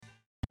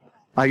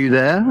Are you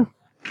there?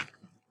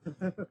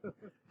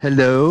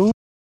 Hello?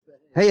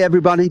 Hey,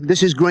 everybody,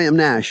 this is Graham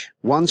Nash.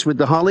 Once with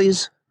the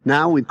Hollies,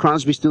 now with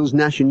Crosby, Stills,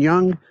 Nash &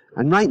 Young,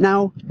 and right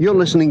now, you're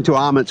listening to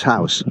Ahmet's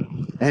House.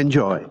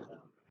 Enjoy.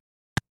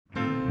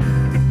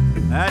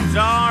 That's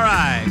all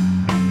right.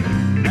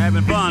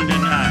 Having fun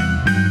tonight.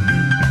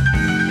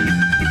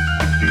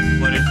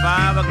 But it's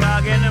 5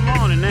 o'clock in the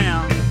morning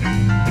now.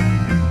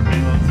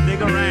 So stick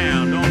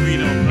around, don't be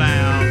no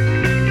clown.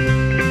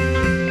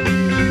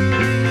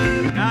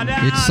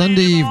 It's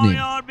Sunday evening.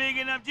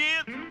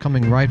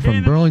 Coming right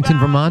from Burlington,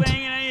 Vermont.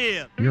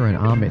 You're in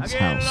Ahmet's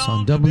House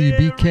on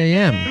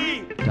WBKM.org.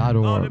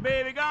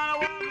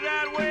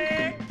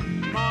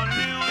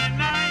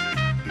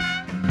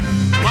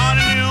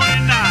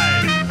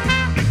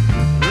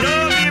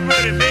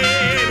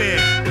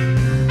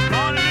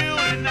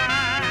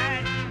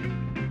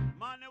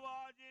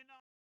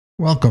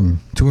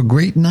 Welcome to a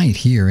great night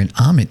here in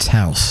Ahmet's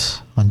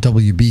House on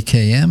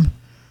WBKM,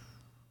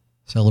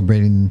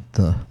 celebrating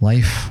the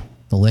life,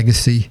 the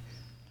legacy,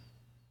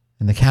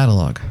 and the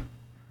catalog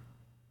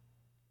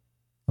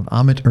of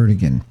Ahmet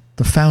Ertegun,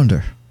 the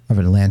founder of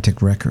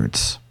Atlantic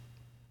Records.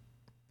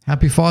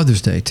 Happy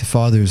Father's Day to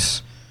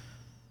fathers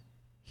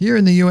here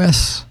in the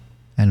U.S.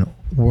 and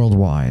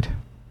worldwide.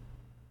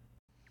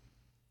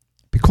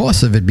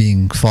 Because of it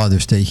being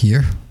Father's Day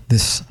here,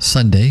 this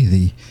Sunday,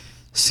 the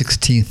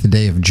 16th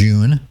day of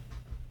June,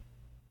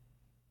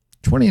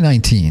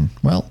 2019.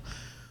 Well,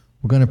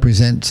 we're going to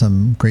present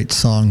some great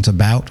songs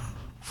about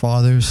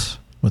fathers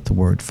with the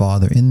word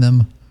father in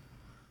them.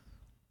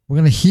 We're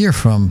going to hear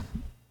from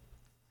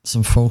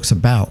some folks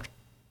about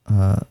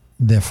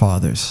their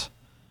fathers.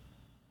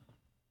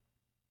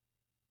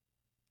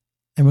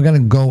 And we're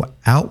going to go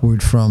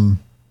outward from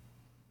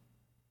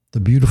the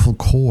beautiful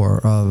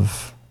core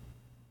of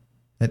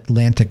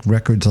Atlantic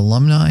Records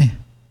alumni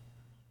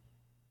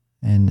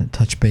and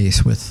touch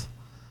base with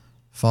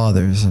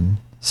fathers and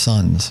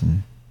sons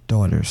and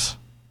daughters.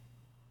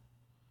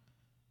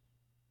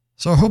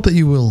 So I hope that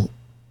you will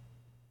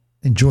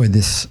enjoy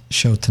this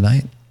show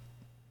tonight,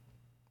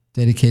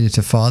 dedicated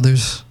to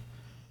fathers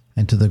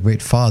and to the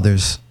great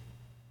fathers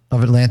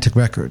of Atlantic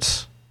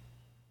Records.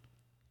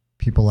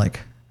 People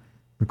like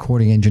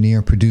recording engineer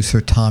and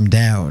producer Tom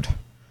Dowd,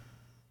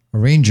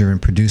 arranger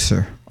and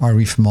producer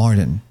Arif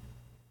Mardin,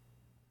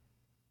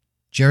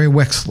 Jerry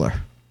Wexler,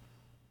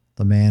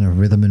 the man of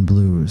rhythm and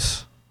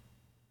blues,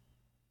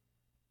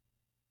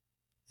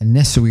 and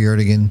Nesuhi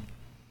Ertegun,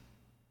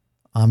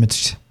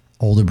 Ahmet's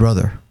older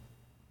brother,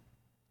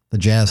 the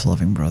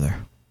jazz-loving brother,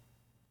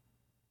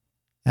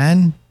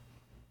 and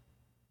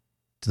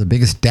to the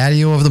biggest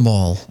daddy-o of them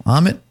all,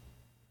 Ahmet.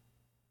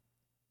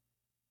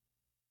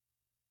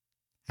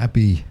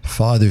 Happy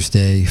Father's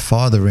Day,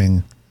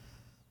 fathering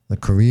the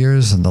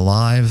careers and the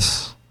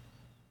lives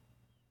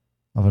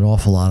of an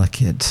awful lot of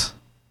kids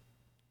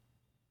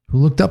who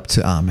looked up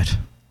to Ahmet,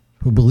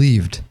 who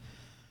believed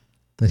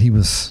that he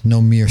was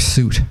no mere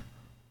suit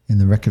in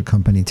the record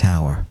company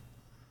tower.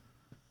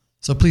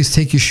 So please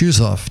take your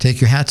shoes off,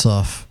 take your hats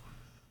off.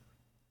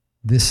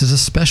 This is a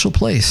special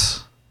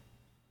place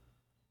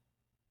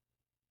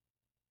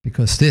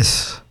because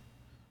this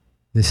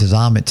is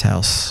Ahmet's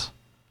House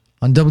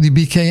on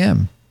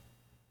WBKM,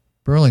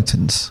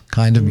 Burlington's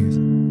kind of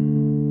music.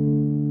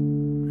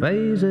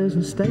 Phases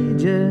and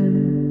stages,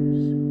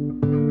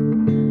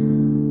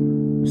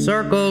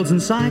 circles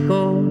and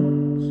cycles,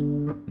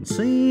 and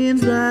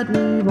scenes that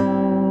we've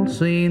all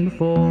seen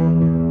before.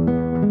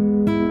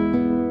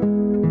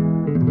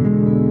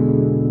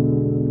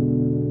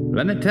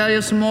 Let me tell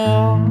you some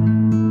more.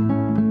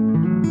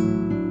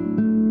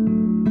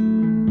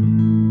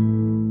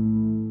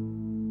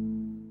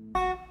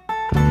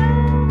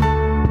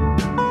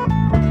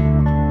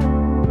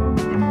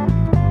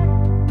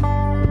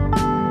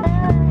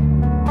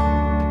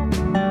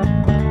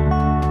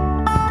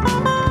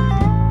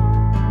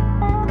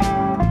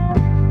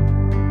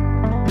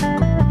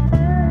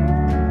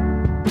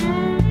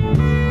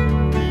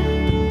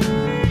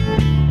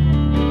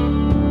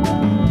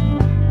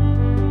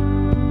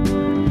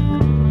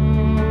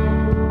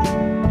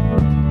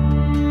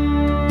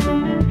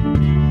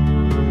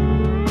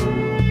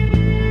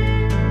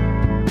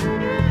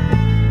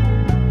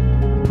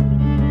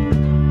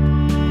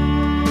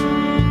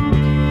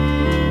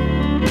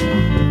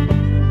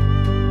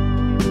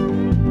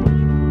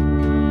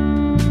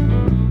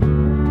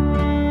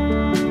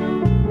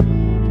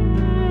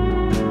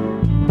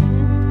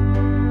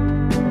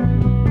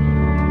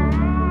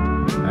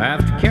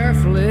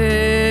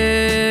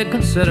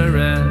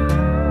 Considering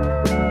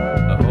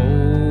the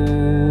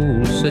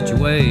whole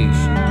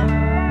situation,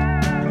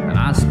 and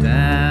I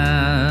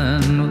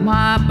stand with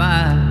my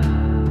back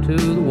to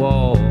the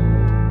wall.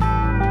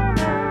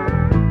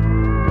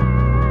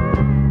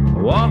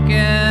 Walking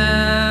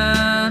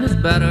is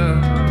better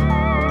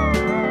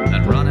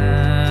than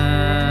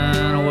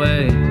running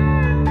away,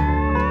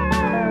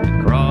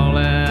 and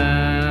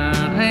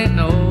crawling ain't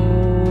no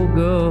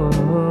good.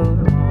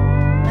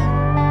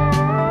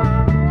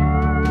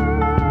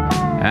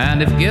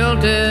 And if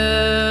guilt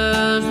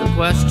is the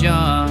question,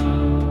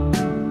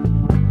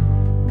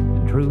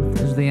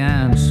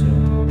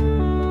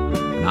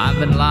 I've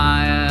been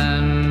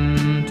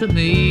lying to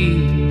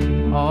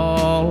me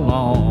all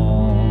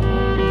along.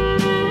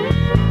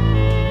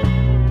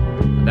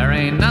 There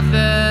ain't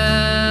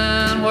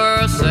nothing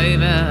worth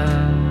saving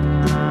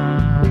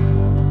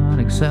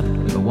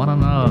except one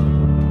another.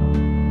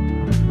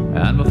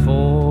 And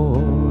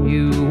before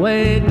you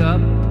wake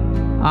up,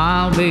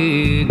 I'll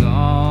be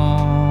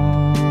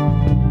gone.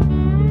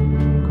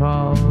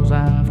 'Cause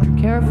after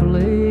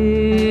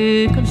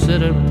carefully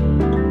considering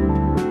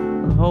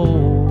the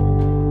whole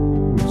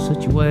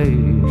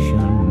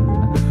situation,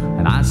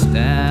 and I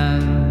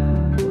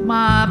stand with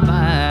my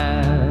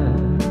back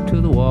to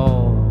the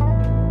wall,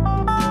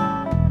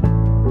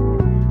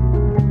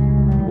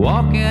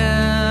 walking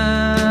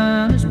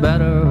is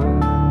better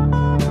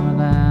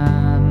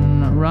than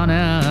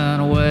running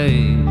away,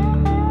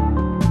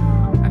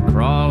 and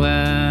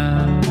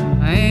crawling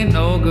ain't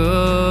no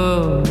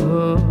good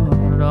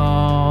at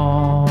all.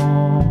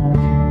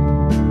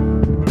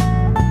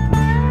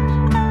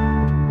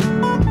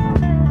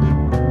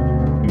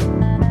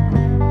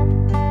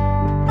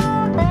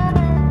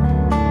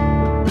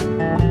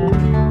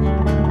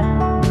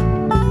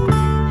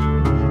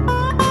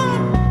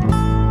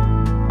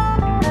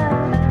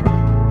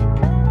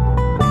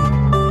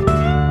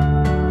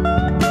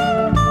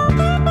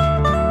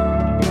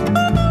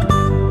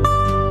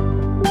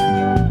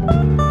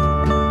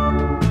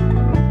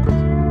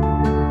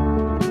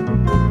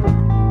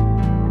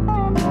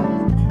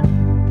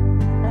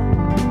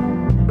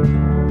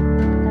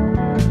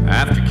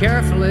 After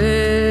carefully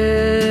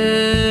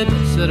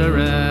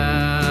considering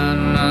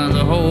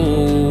the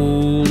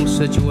whole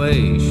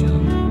situation,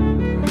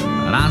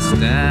 and I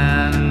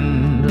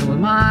stand with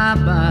my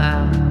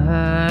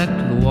back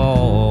to the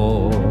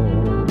wall,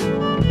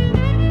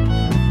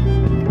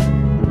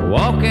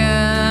 walking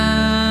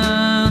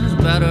is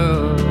better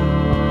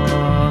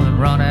than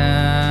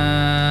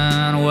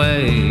running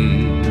away,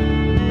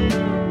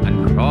 and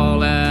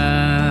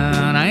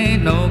crawling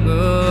ain't no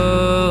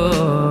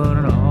good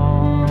at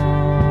all.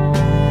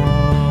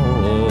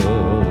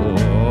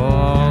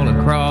 And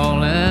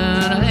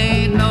crawling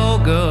ain't no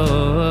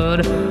good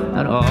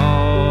at all.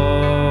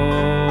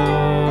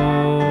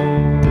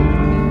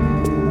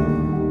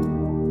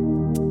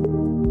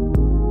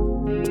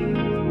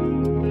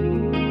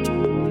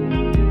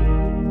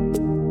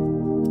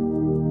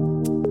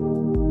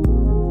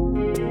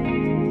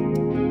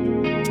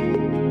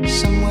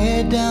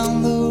 Somewhere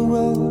down the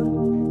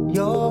road,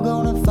 you're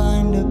gonna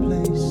find a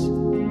place.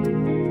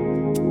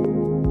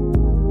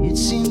 It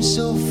seems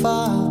so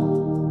far,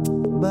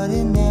 but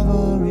it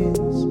never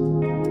is.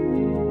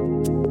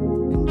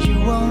 And you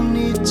won't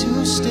need to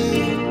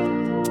stay,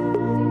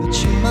 but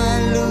you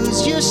might lose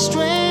your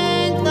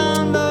strength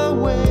on the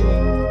way.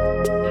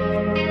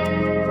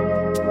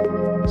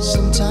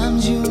 Sometimes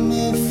you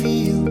may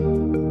feel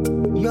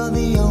you're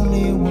the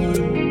only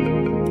one,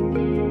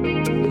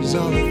 'cause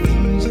all the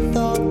things you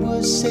thought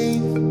were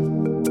safe,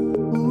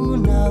 ooh,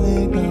 now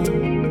they're gone.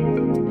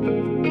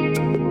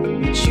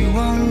 But you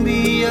won't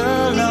be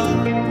alone,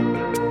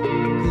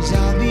 'cause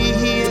I'll be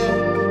here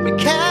to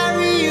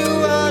carry you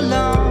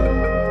along,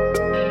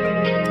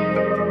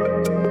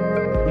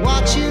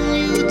 watching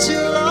you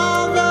till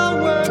all the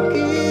work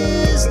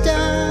is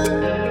done.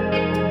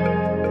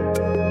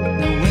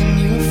 And when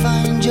you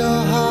find your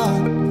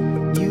heart,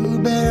 you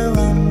better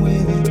run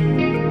with it,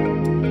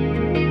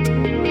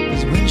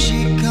 'cause when she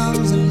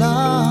comes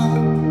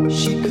along,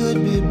 she could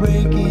be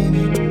breaking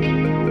it.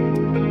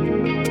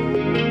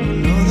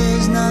 You know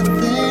there's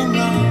nothing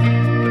wrong.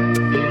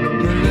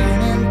 You're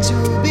learning to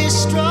be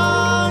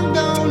strong,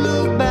 don't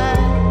look back.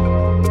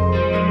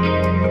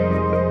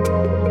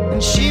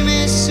 And she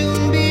may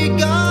soon be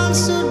gone,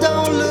 so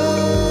don't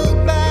look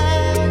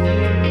back.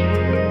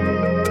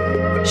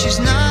 She's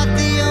not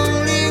the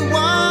only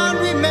one,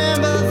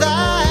 remember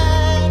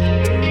that.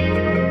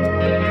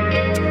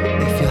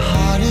 If your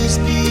heart is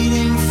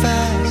beating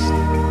fast,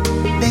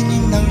 then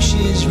you know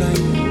she's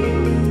right.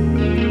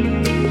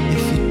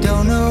 If you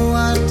don't know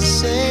what to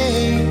say,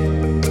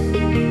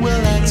 well,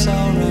 that's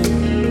alright.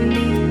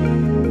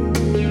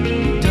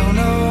 You don't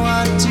know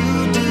what to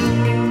do,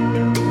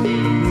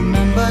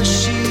 remember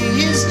she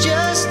is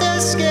just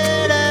as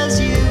scared as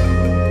you.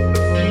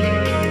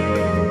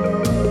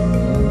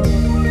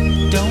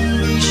 Don't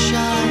be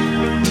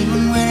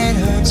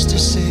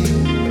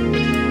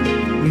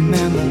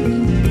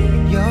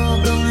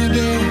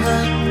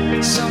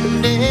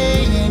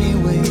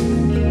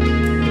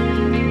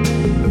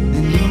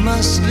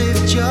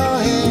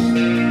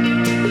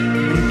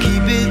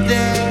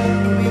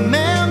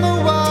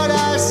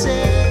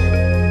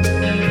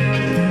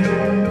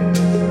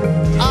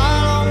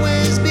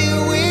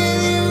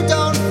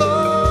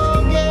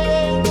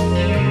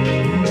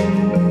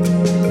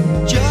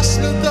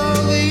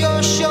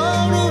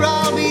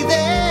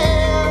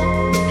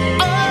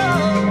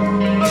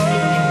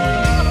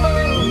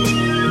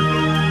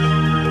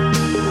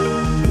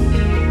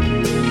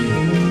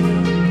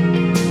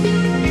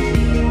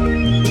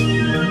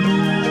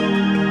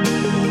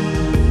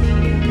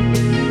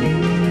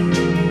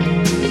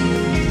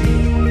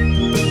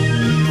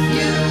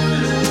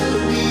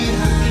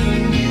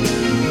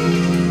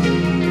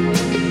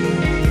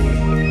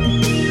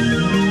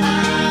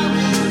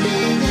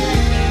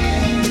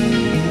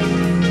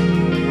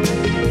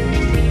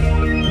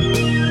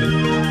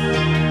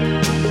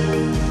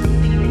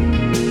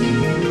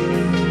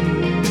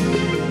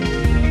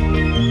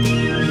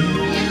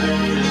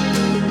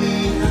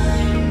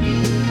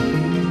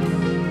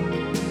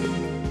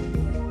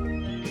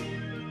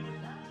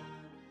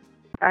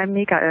I'm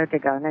Mika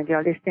Ertegun, and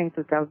you're listening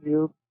to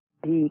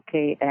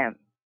WBKM,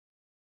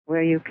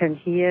 where you can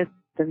hear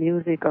the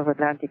music of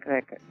Atlantic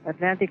Records.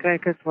 Atlantic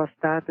Records was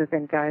started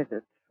and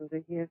guided through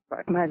the years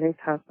by my late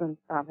husband,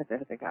 Ahmet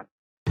Ertegun.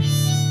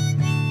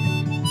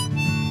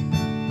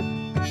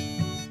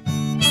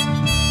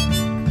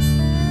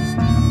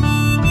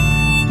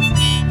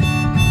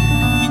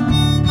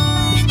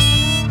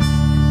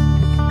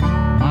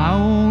 My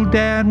old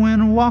dad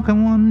went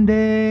walking one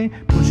day,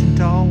 pushing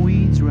tall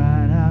weeds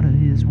right out of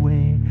his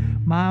way.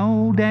 My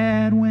old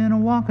dad went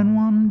walking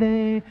one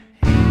day,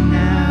 hey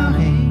now,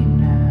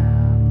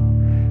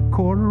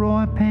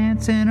 corduroy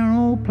pants and an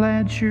old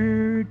plaid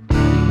shirt. He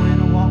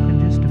went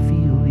walking just to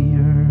feel the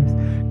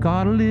earth.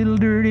 Got a little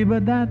dirty,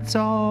 but that's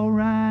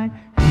alright.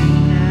 Hey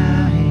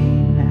now,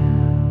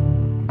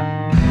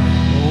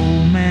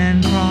 old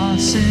man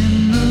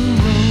crossing the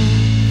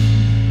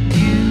road,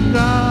 you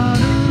gotta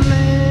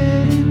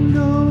let him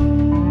go.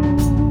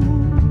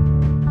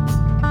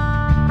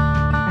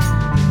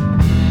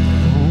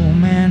 Old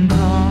man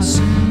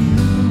crossing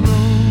the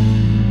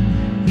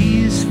road,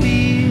 he's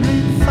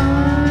feeling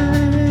fine.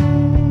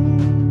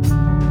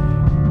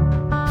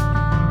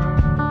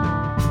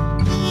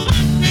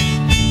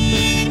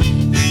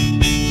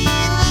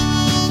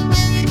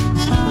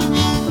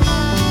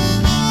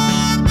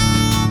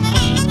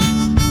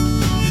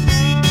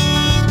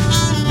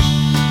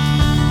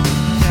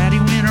 Daddy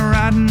went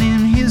riding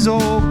in his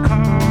old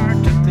car,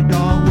 took the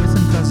dog with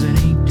him 'cause it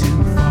ain't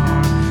too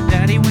far.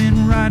 Daddy went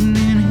riding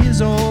in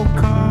his old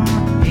car,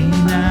 hey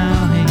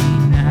now,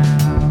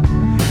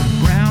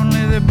 brown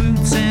leather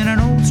boots and an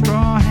old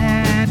straw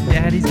hat.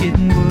 Daddy's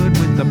getting wood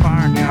with the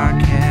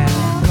barnyard cat.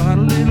 Got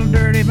a little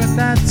dirty, but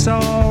that's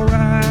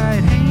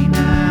alright. Hey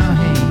now,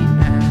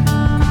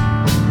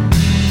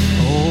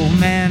 old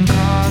man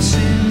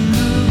crossing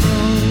the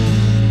road,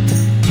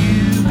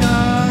 you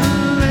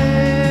gotta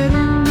let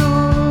him go.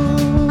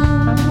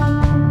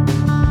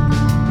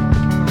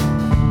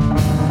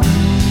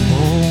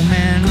 Old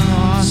man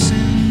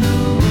crossing the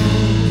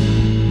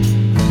road,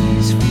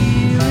 he's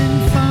feeling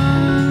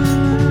fine.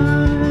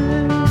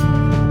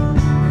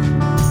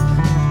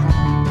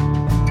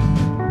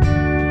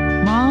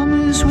 Mom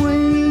is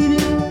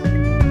waiting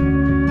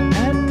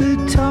at the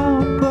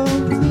top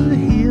of the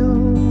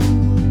hill.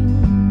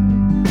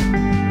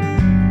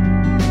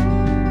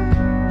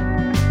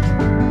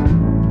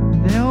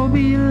 They'll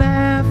be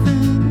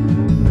laughing,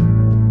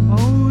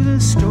 oh, the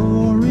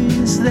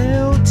stories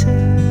they'll tell.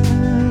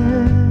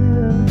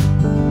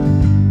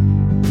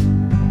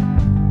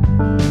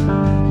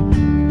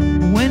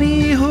 When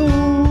he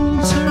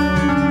holds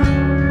her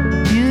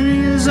in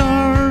his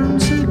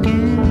arms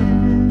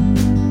again,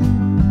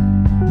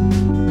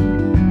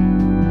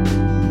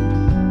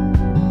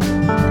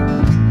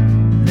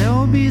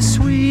 they'll be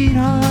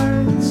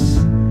sweethearts,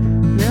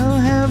 they'll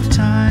have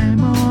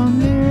time on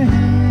their hands.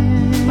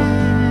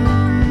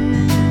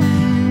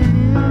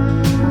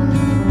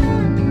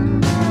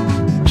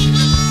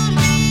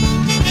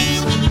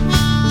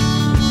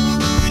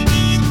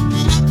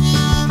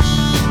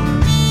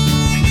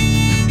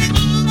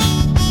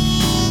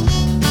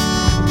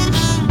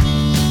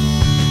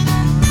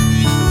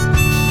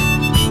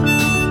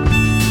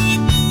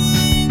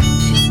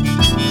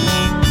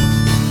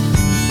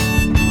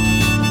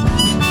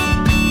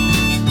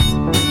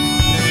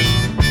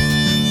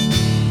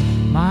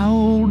 My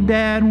old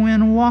dad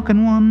went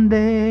walking one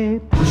day,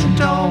 pushing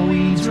tall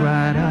weeds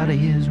right out of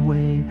his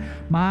way.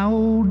 My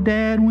old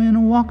dad went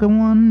walking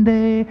one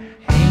day,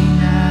 hey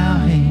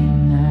now,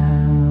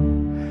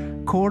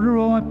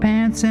 corduroy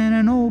pants and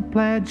an old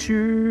plaid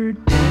shirt.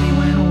 Daddy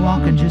went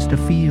walking just to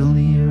feel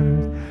the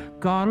earth.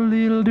 Got a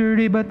little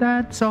dirty, but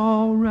that's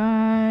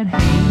alright.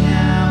 Hey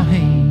now,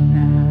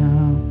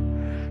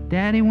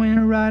 Daddy went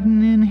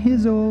riding in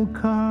his old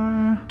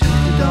car, took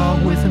the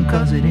dog with him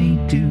 'cause it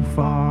ain't too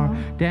far.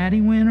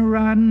 Daddy went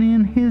riding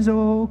in his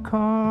old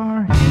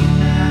car,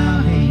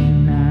 hey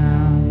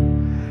now,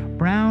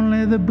 brown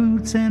leather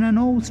boots and an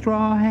old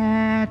straw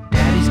hat.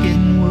 Daddy's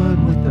getting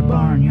wood with the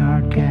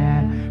barnyard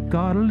cat.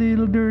 Got a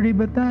little dirty,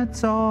 but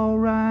that's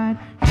alright.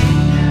 Hey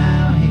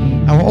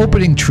now, Our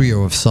opening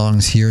trio of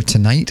songs here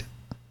tonight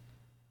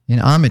in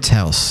Amit's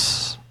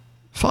house,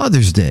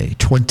 Father's Day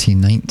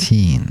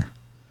 2019.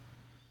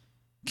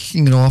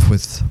 Kicking it off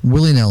with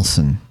Willie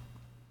Nelson,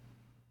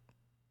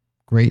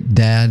 great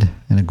dad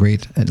and a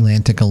great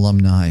Atlantic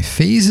alumni.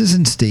 Phases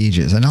and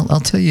Stages. And I'll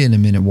tell you in a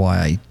minute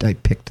why I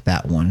picked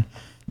that one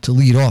to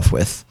lead off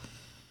with.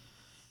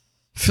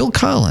 Phil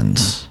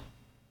Collins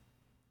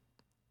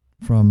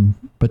from,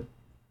 but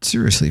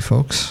seriously,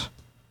 folks,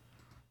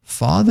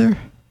 Father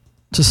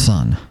to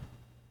Son.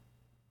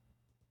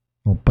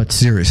 Well, but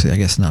seriously, I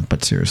guess not,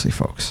 but seriously,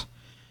 folks.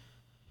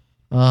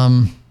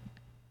 And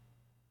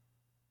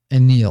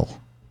Neil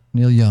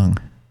Young,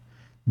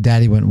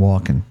 Daddy Went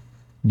Walking.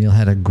 Neil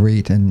had a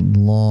great and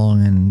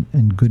long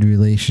and good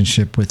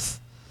relationship with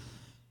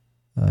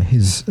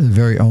his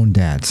very own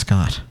dad,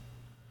 Scott.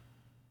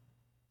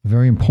 A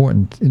very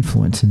important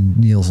influence in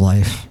Neil's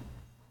life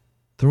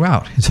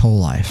throughout his whole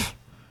life.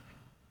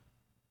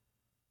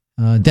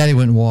 Daddy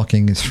Went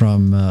Walking is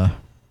from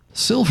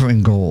Silver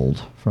and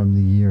Gold from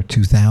the year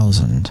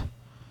 2000.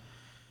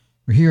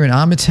 We're here in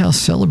Ahmet's house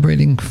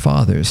celebrating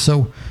fathers.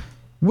 So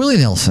Willie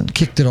Nelson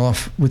kicked it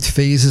off with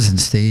phases and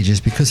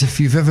stages because if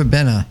you've ever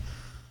been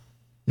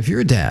if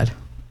you're a dad,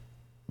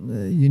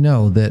 you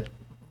know that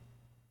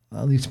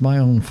at least my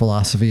own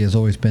philosophy has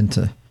always been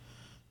to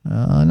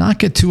not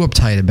get too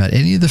uptight about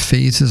any of the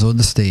phases or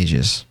the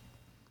stages.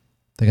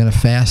 They're going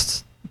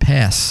to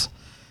pass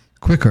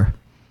quicker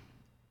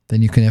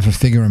than you can ever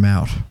figure them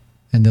out.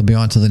 And they'll be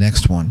on to the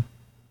next one.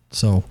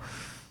 So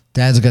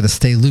dads got to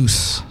stay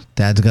loose.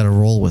 Dads got to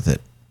roll with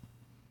it.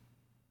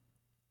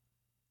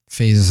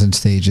 Phases and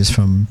stages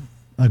from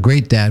a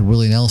great dad,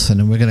 Willie Nelson.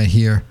 And we're going to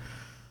hear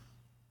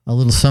a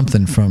little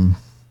something from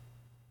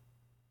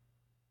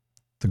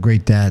the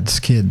great dad's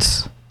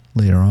kids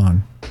later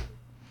on.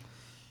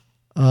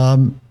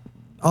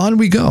 On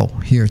we go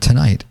here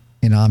tonight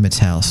in Ahmet's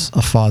house,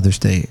 a Father's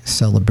Day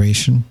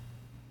celebration.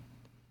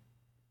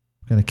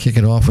 We're going to kick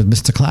it off with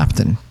Mr.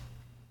 Clapton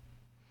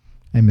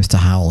and Mr.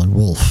 Howlin'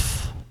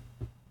 Wolf.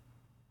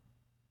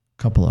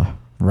 A couple of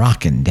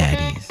rockin'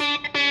 daddies.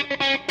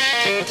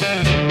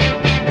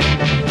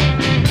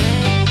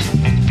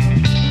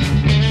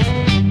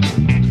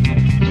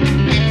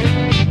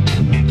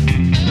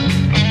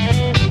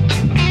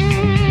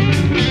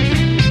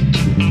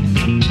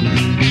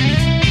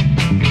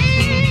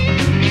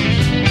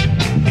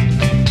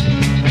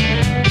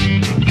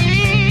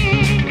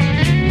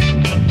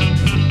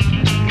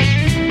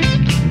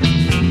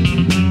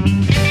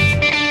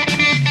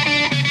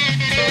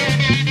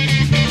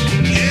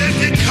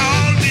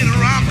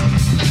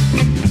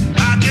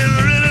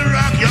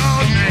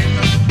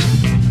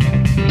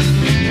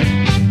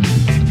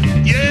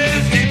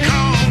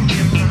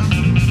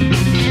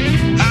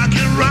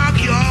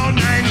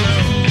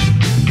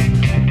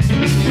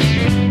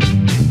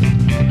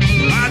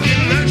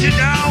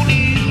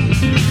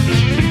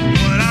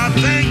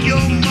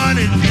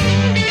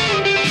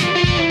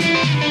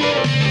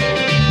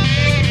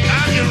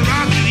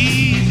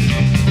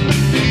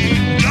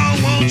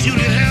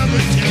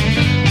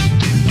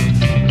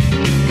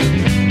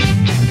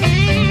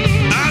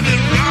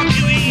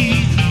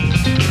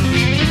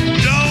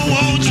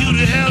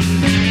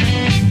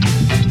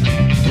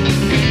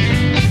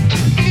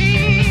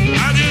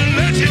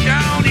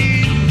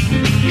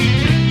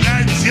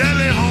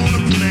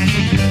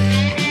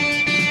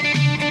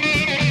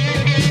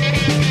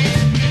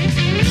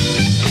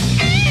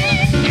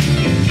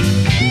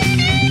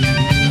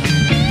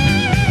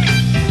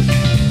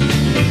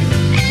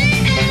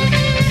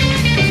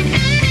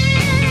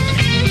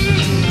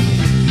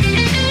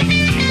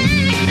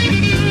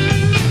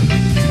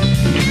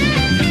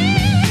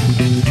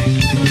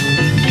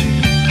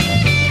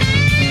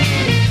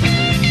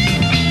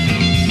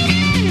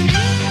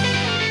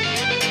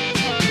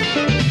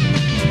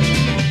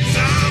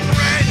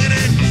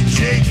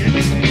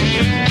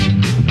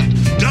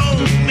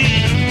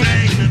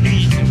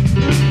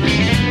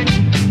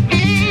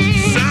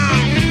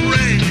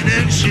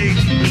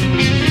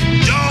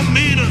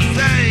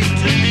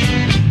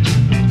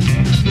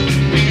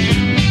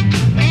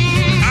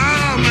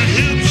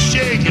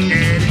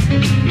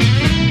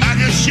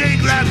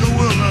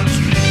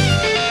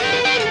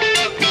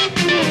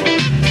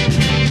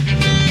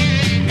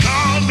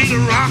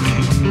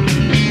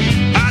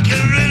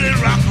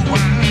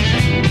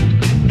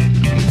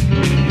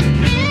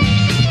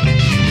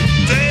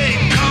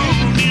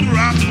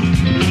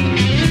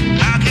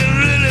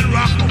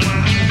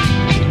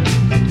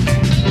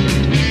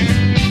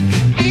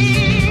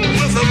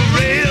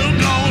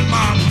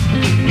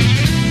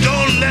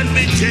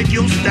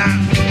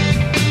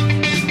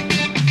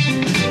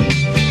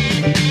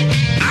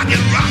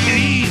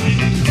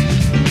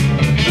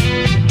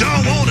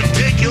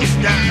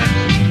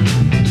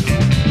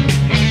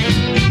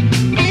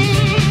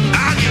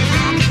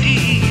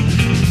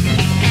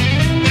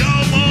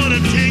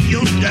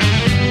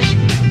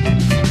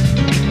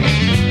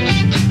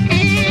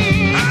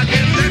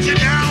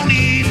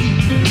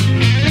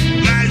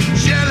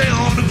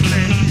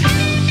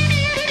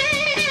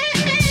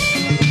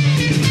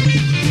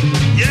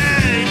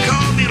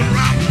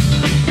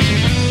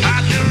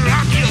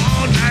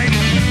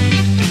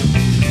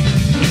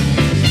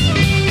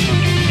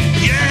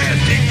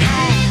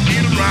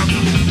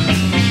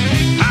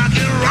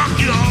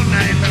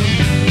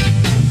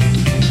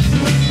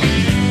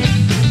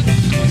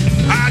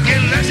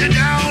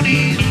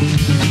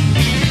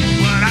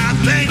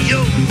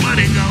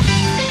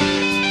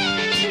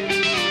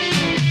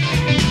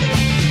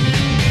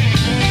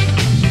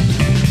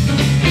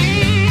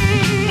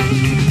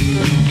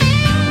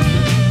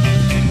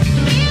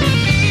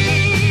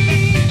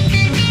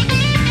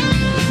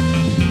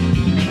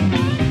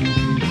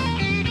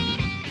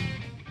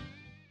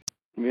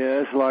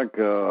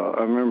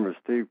 I remember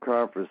Steve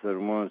Cropper said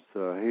once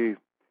he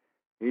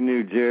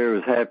knew Jerry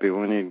was happy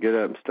when he'd get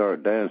up and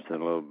start dancing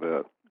a little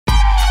bit.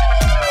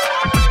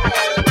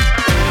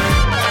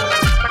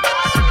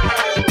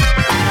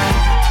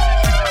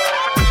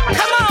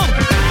 Come on,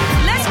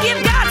 let's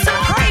give God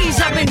some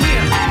praise up in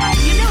here.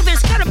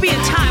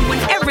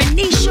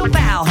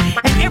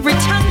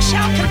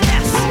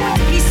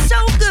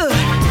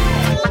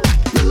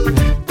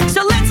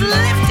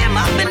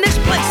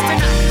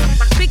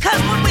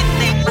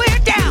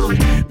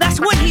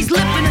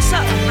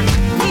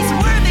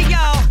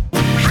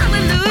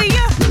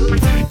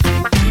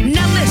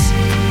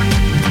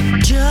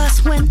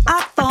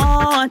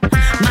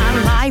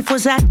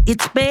 was at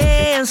its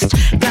best.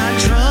 God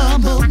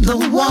troubled the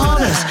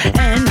waters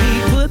and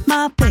he put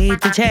my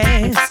faith to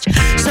test.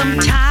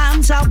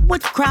 Sometimes I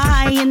would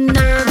cry and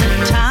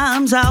other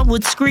times I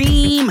would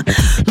scream.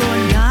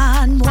 Lord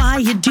God, why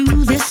you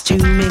do this to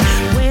me?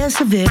 Where's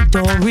the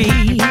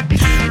victory?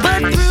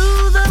 But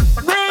through the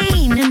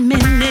rain and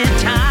many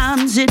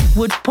times it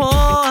would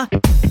pour,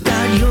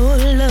 God, your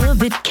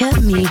love, it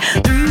kept me.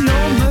 Through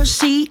your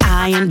mercy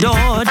I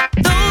endured.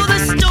 Though the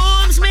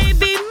storms may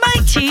be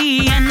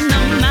mighty and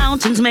the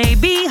mountains may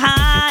be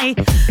high,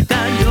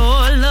 God,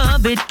 your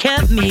love, it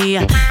kept me,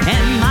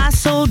 and my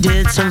soul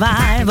did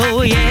survive.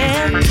 Oh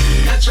yeah.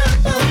 Got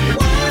troubled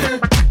water.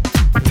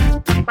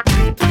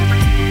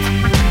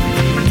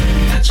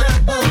 Got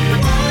troubled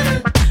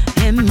water.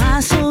 And my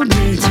soul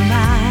did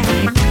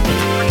survive.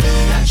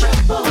 Got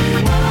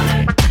troubled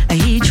water.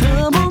 He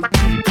troubled.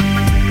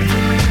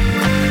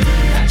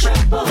 Got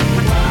troubled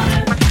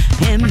water.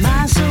 And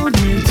my soul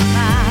did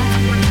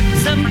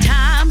survive.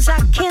 Sometimes I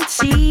can't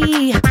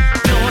see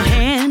your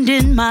hand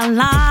in my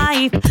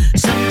life.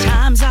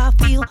 Sometimes I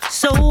feel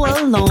so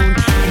alone.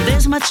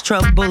 There's much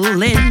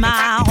trouble in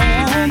my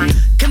home.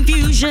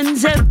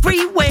 Confusion's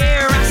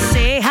everywhere. I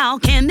say, how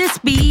can this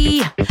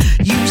be?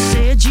 You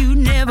said you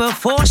never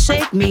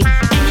forsake me,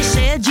 and you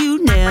said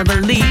you never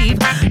leave.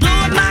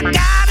 Lord, my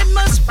God, it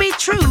must be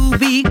true,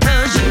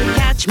 because you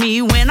catch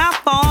me when I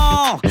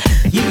fall.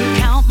 You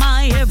count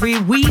my every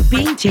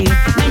weeping tear,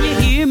 and you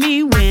hear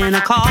me when I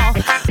call.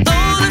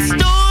 Though the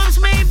storms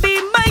may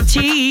be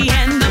mighty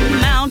and the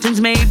mountains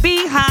may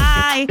be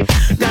high,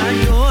 God,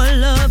 your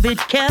love, it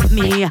kept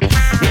me,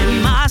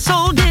 and my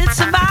soul did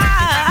survive.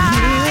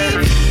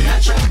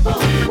 Got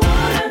troubled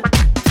water.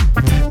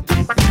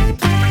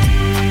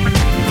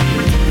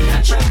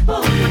 Got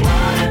troubled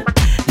water.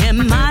 And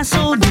my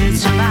soul did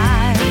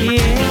survive.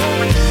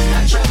 Yeah.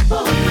 Got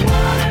troubled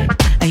water.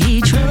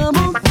 He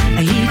troubled.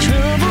 He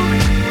troubled.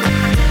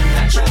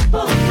 Got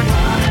troubled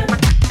water.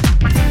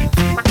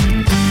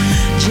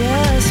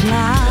 Just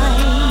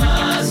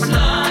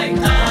like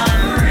the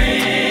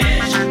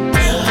rich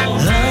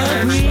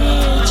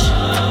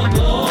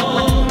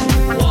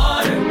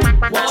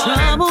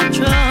troubled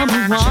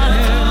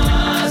water.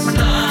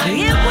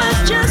 It was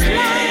just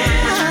like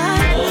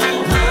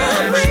the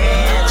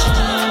rich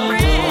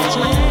troubled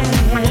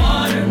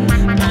water.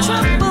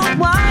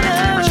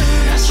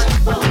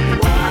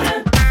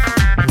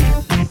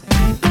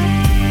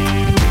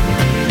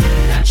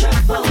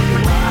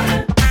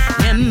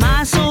 And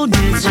my soul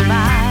did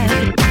survive.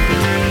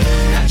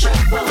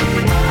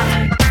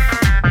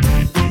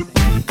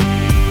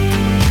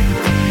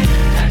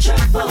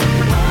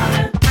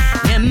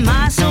 And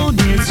my soul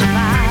did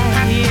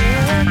survive,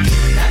 yeah.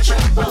 Got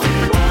troubled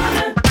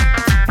water.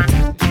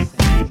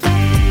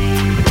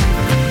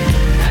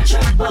 Got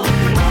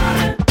troubled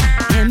water.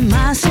 And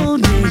my soul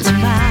did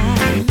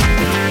survive.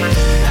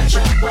 Got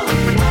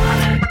troubled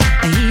water.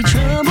 He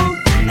troubled.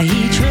 He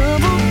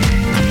troubled.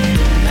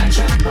 Got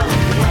troubled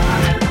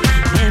water.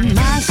 And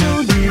my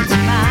soul did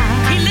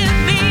survive. He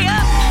lifted me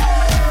up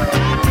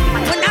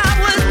when I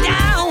was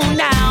down.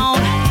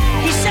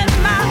 He set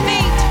my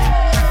feet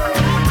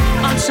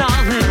on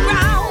solid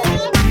ground.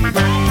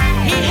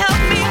 He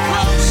held me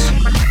close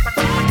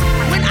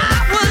when I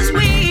was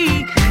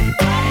weak.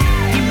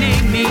 He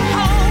made me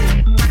whole.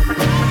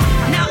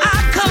 Now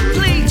I'm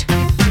complete.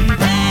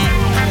 Hey.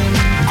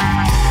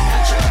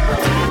 Got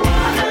troubled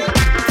water.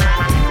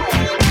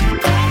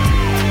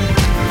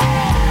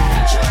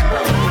 Got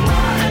troubled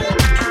water.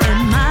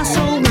 And my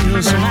soul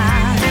will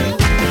survive.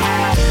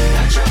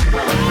 Got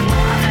troubled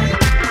water.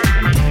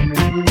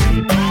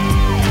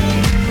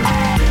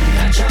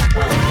 Got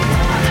troubled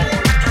water.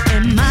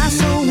 And my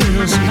soul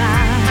will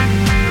survive.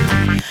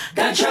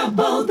 Got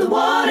troubled the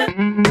water.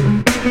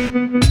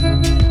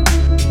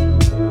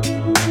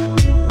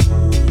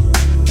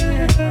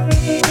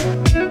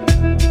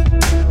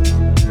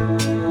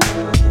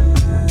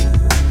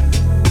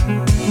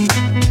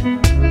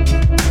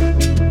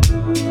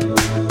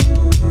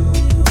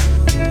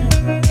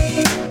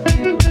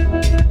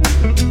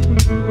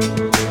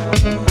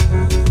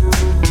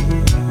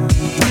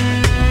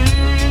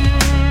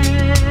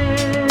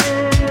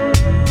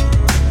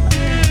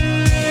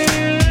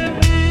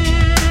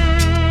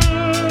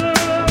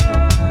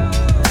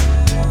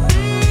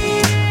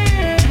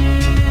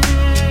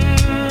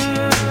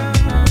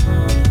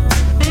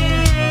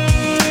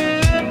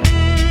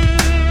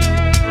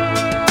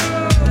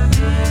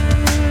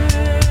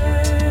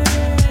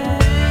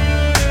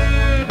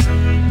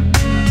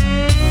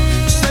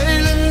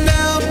 Sailing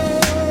down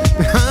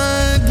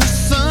behind the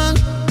sun,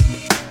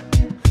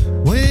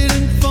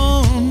 waiting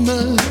for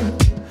the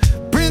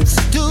prince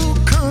to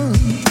come,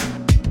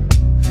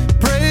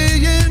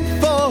 praying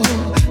for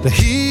the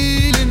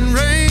healing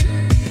rain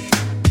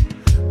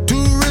to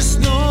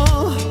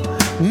restore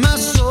my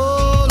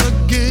soul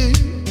again.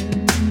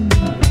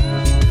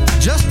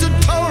 Just a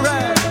toe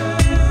rag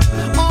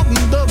on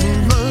the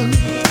run.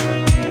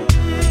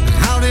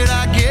 How did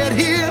I get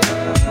here?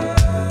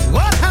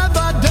 What have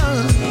I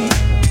done?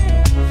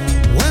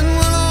 When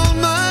will all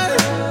my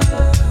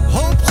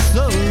hopes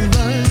arise?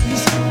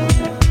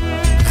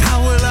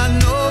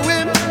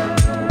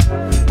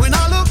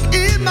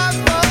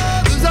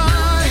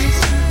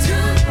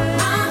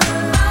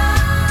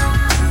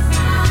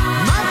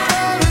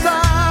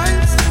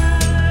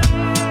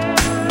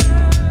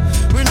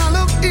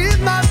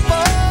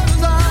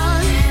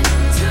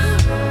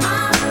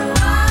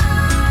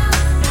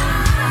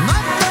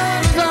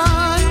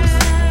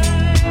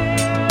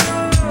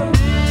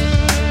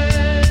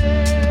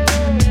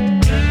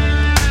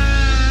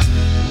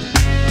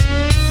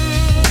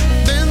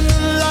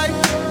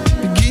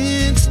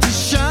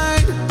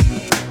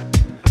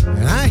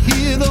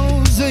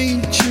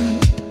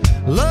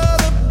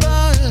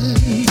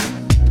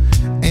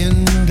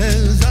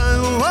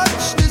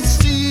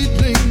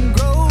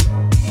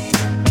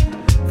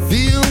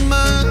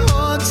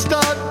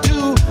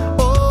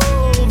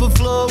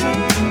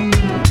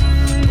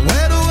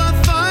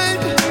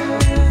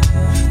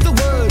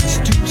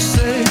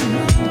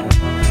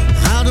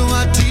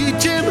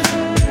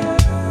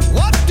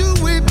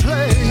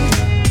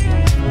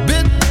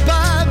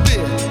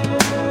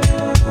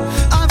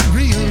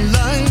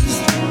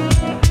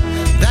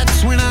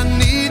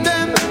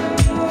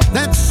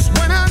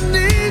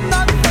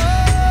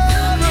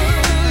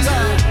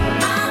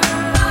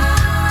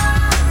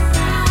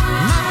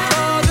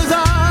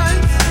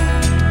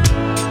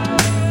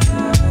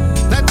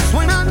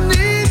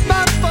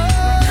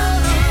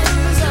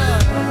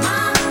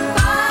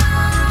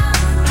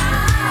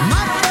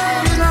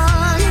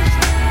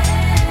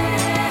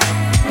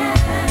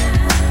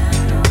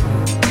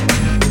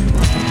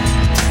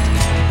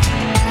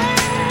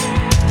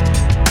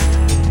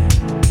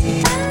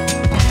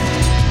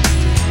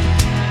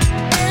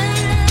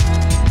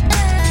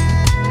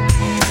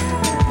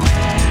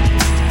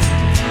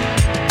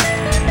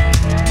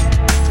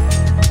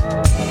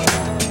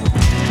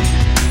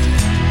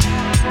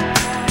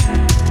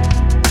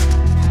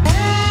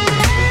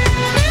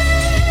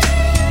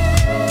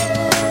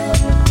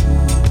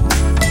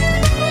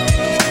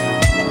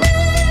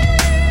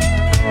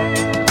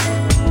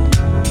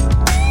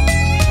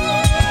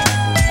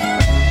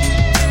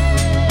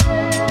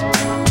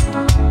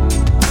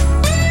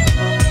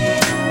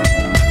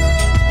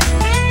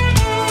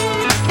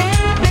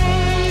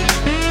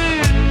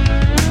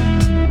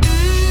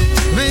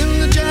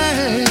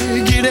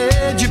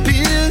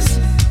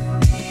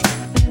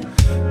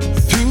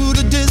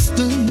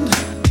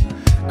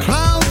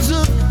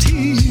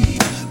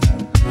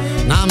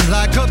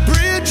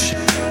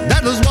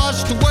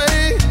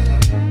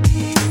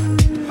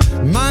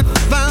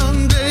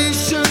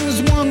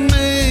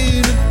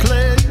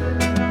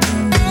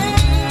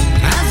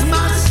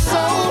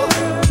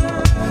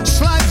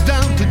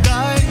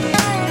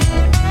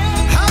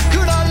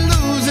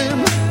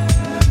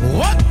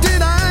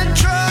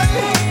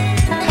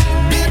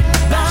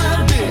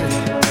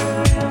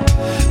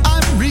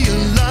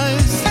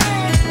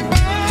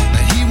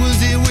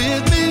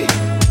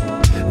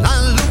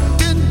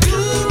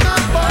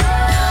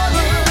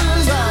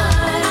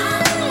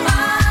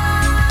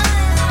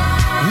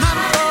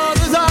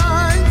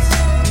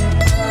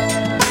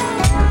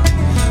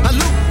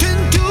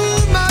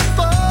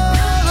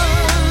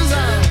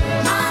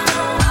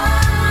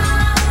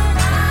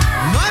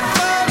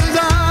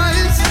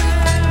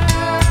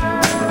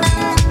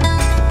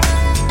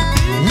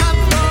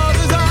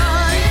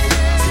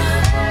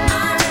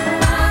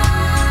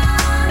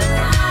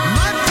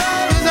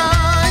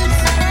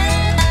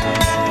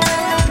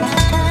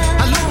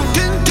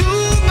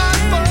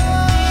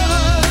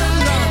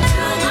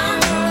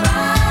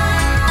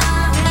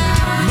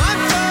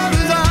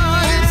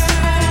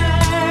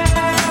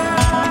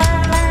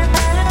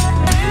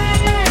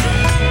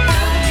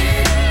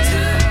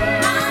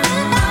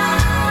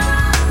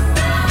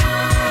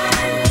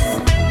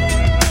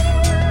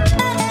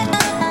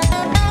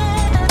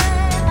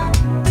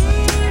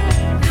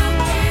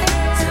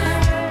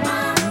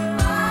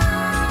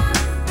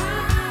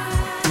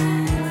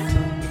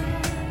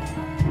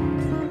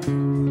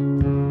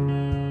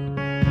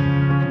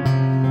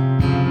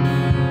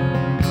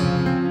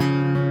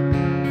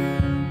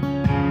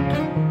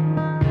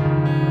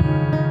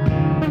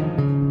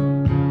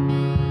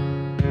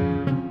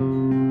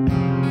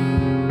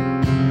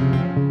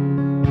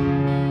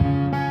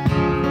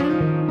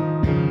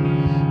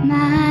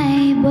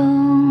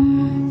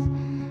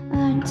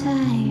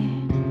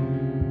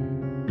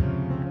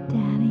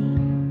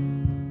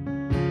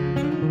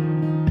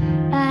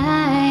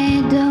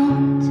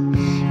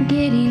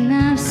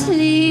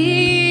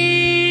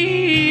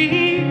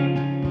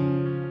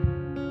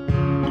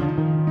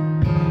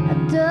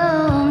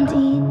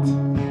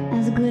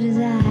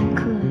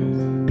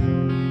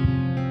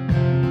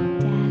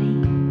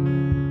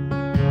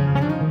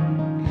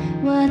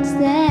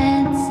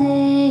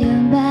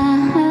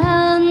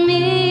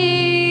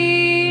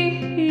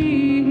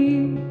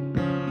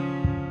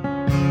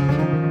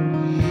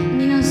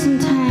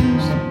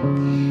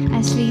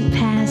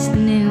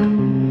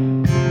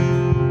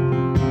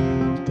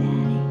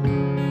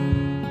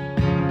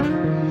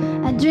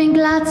 drink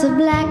lots of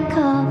black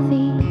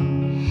coffee,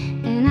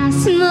 and I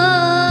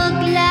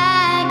smoke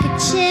like a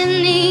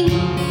chimney.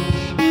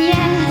 And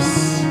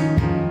yes,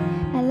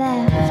 I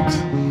left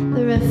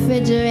the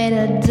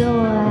refrigerator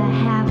door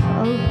half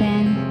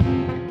open.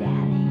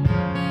 Daddy,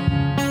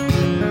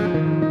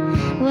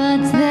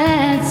 what's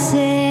that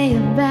say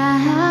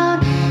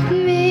about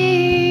me?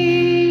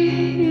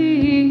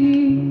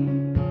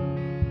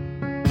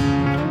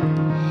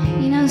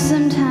 You know,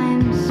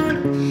 sometimes I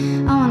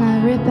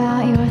wanna rip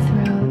out your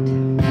throat,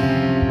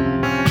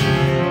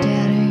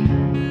 Daddy,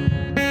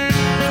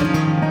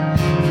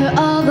 for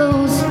all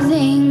those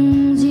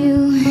things you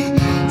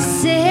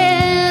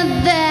said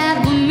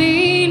that were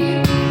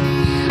mean.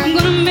 I'm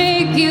gonna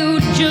make you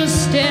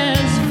just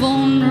as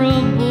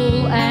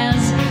vulnerable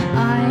as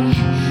I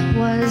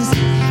was,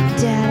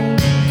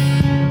 Daddy.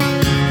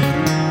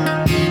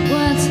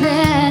 What's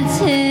that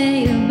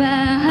say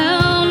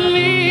about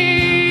me?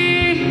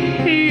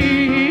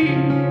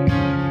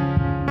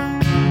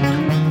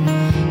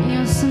 You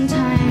know,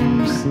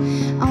 sometimes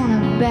I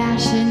wanna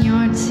bash in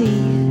your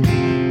teeth,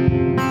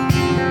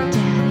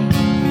 Daddy.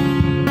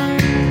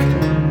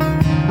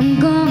 I'm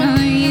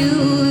gonna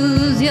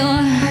use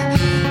your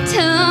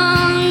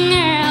tongue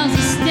as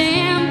a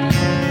stamp.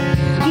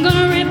 I'm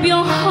gonna rip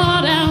your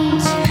heart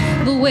out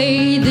the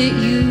way that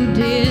you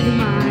did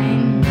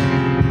mine,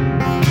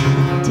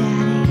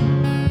 Daddy.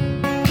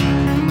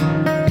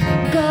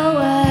 Go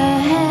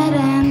ahead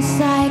and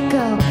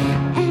psychoanalyze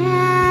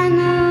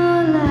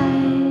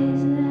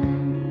that.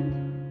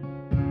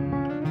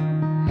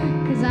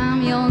 'Cause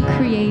I'm your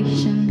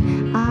creation,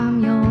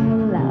 I'm your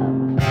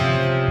love,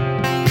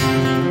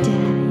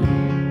 Daddy.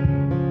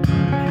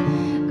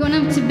 Grown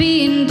up to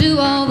be and do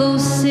all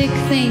those sick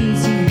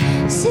things you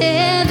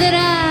said that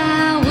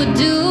I would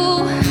do.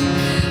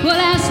 Well,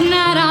 last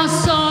night I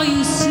saw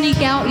you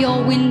sneak out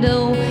your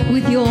window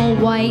with your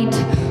white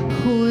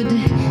hood,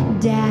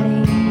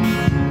 Daddy.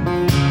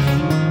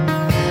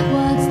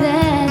 What's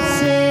that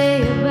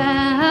say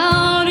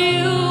about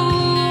you?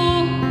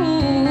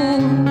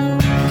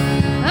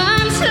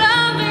 I'm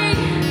sloppy.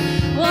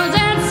 What's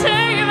that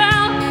say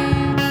about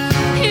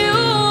you?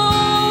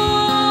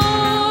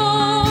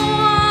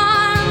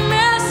 I'm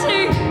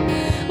messy.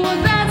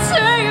 What's that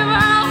say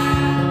about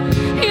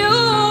you?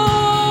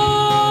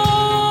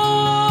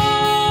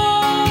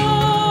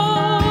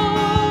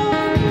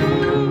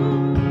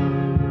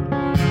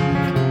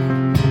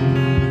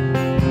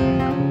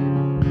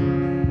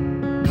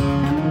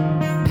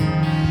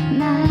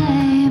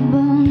 My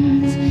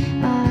bones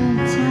are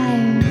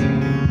tired,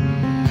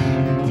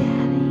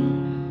 Daddy.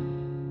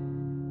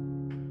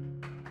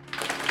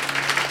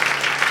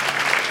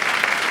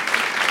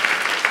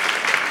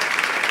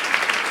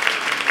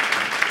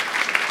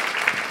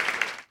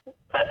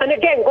 And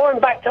again, going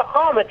back to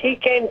Ahmet, he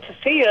came to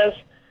see us,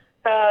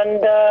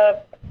 and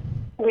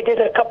we did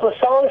a couple of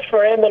songs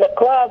for him in a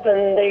club,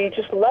 and he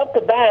just loved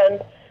the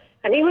band.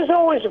 And he was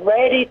always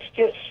ready to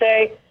just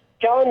say,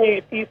 John,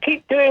 you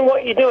keep doing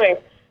what you're doing.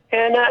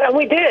 And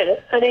we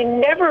did. And he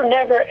never,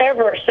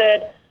 ever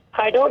said,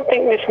 I don't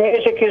think this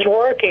music is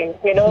working.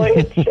 You know,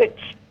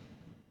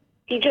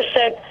 he just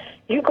said,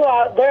 you go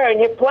out there and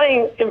you're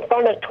playing in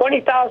front of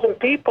 20,000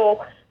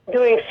 people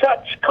doing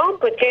such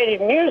complicated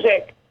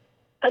music,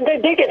 and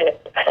they're digging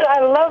it. I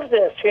love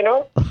this, you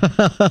know?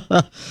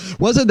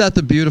 Wasn't that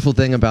the beautiful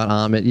thing about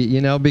Ahmet?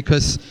 You know,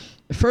 because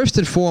first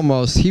and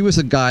foremost, he was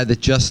a guy that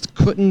just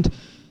couldn't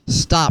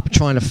stop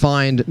trying to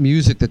find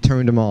music that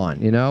turned him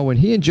on. You know, when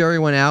he and Jerry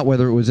went out,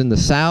 whether it was in the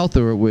South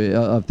or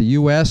of the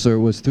U.S. or it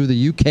was through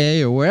the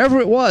UK or wherever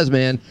it was,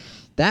 man,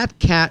 that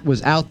cat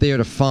was out there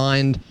to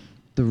find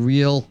the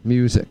real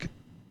music.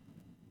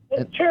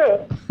 It's true.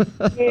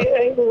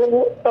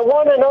 The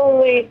one and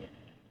only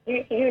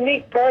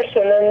unique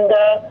person. And,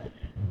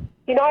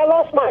 you know, I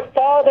lost my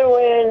father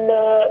when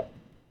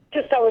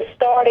just I was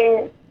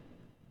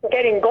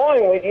getting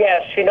going with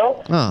Yes, you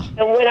know. Oh.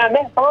 And when I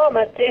met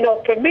Ahmet, you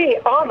know, for me,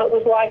 Ahmet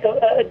was like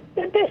a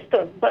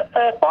distant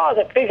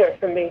father figure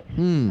for me.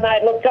 And I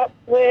looked up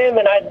to him,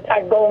 and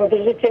I'd go and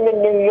visit him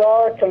in New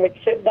York, and we'd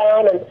sit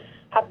down and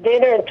have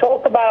dinner and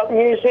talk about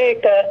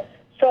music.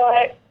 So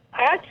I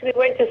actually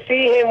went to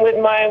see him with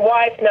my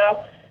wife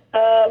now.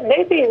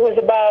 Maybe it was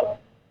about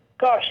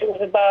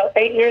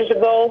 8 years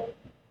ago.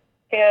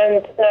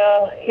 And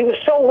he was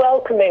so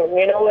welcoming,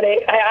 you know. And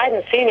I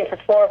hadn't seen him for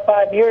 4 or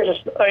 5 years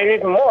or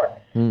even more.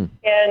 And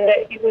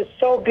it was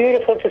so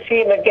beautiful to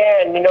see him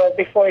again, you know,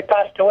 before he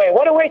passed away.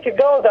 What a way to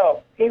go,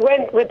 though. He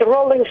went with the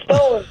Rolling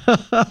Stones.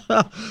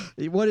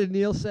 What did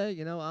Neil say?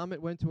 You know,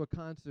 Ahmet went to a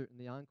concert and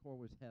the encore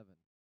was heaven.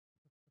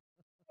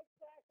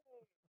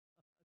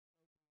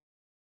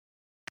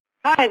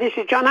 Hi, this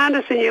is John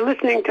Anderson. You're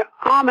listening to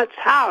Ahmet's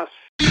House.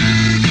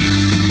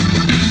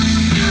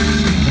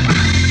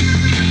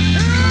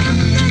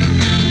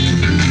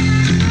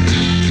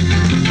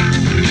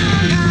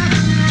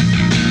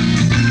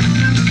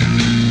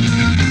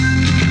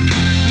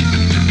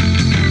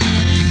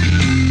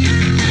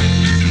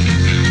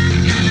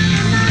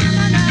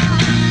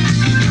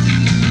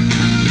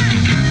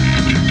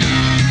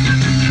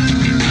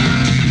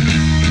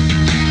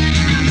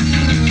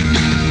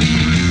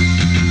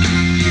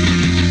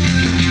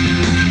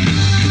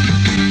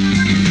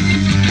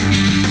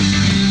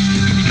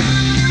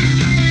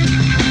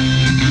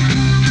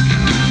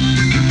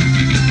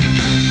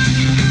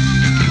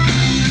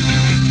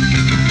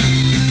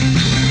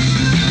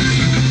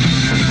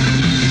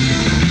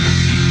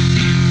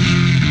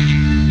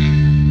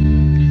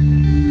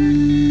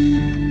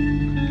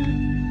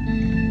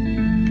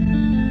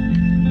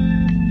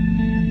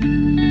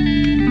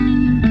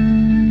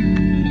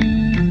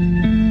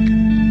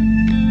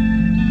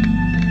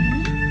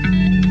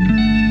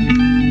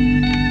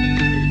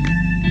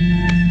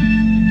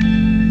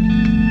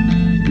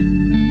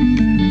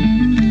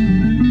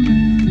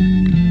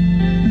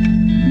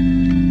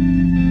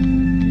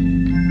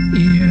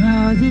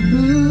 are the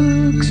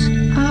books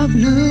of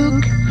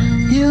Luke.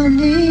 You'll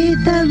need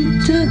them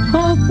to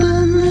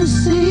open the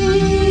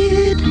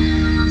seed.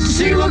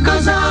 See what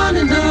goes on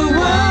in the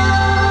world.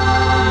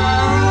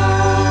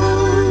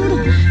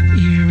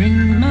 You're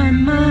in my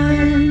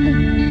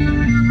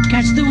mind.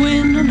 Catch the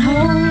wind and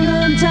hold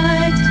on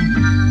tight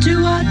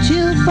to what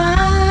you'll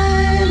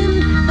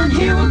find. And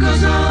hear what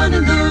goes on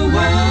in the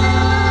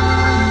world.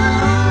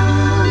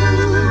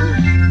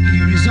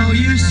 Here is all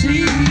you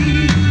see.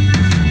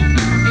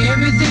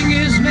 Everything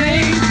is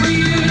made for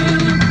you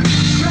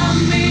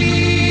from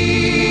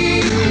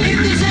me. If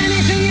there's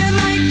anything you'd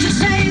like to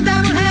say that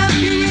will help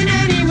you in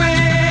any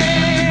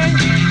way,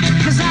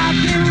 'cause I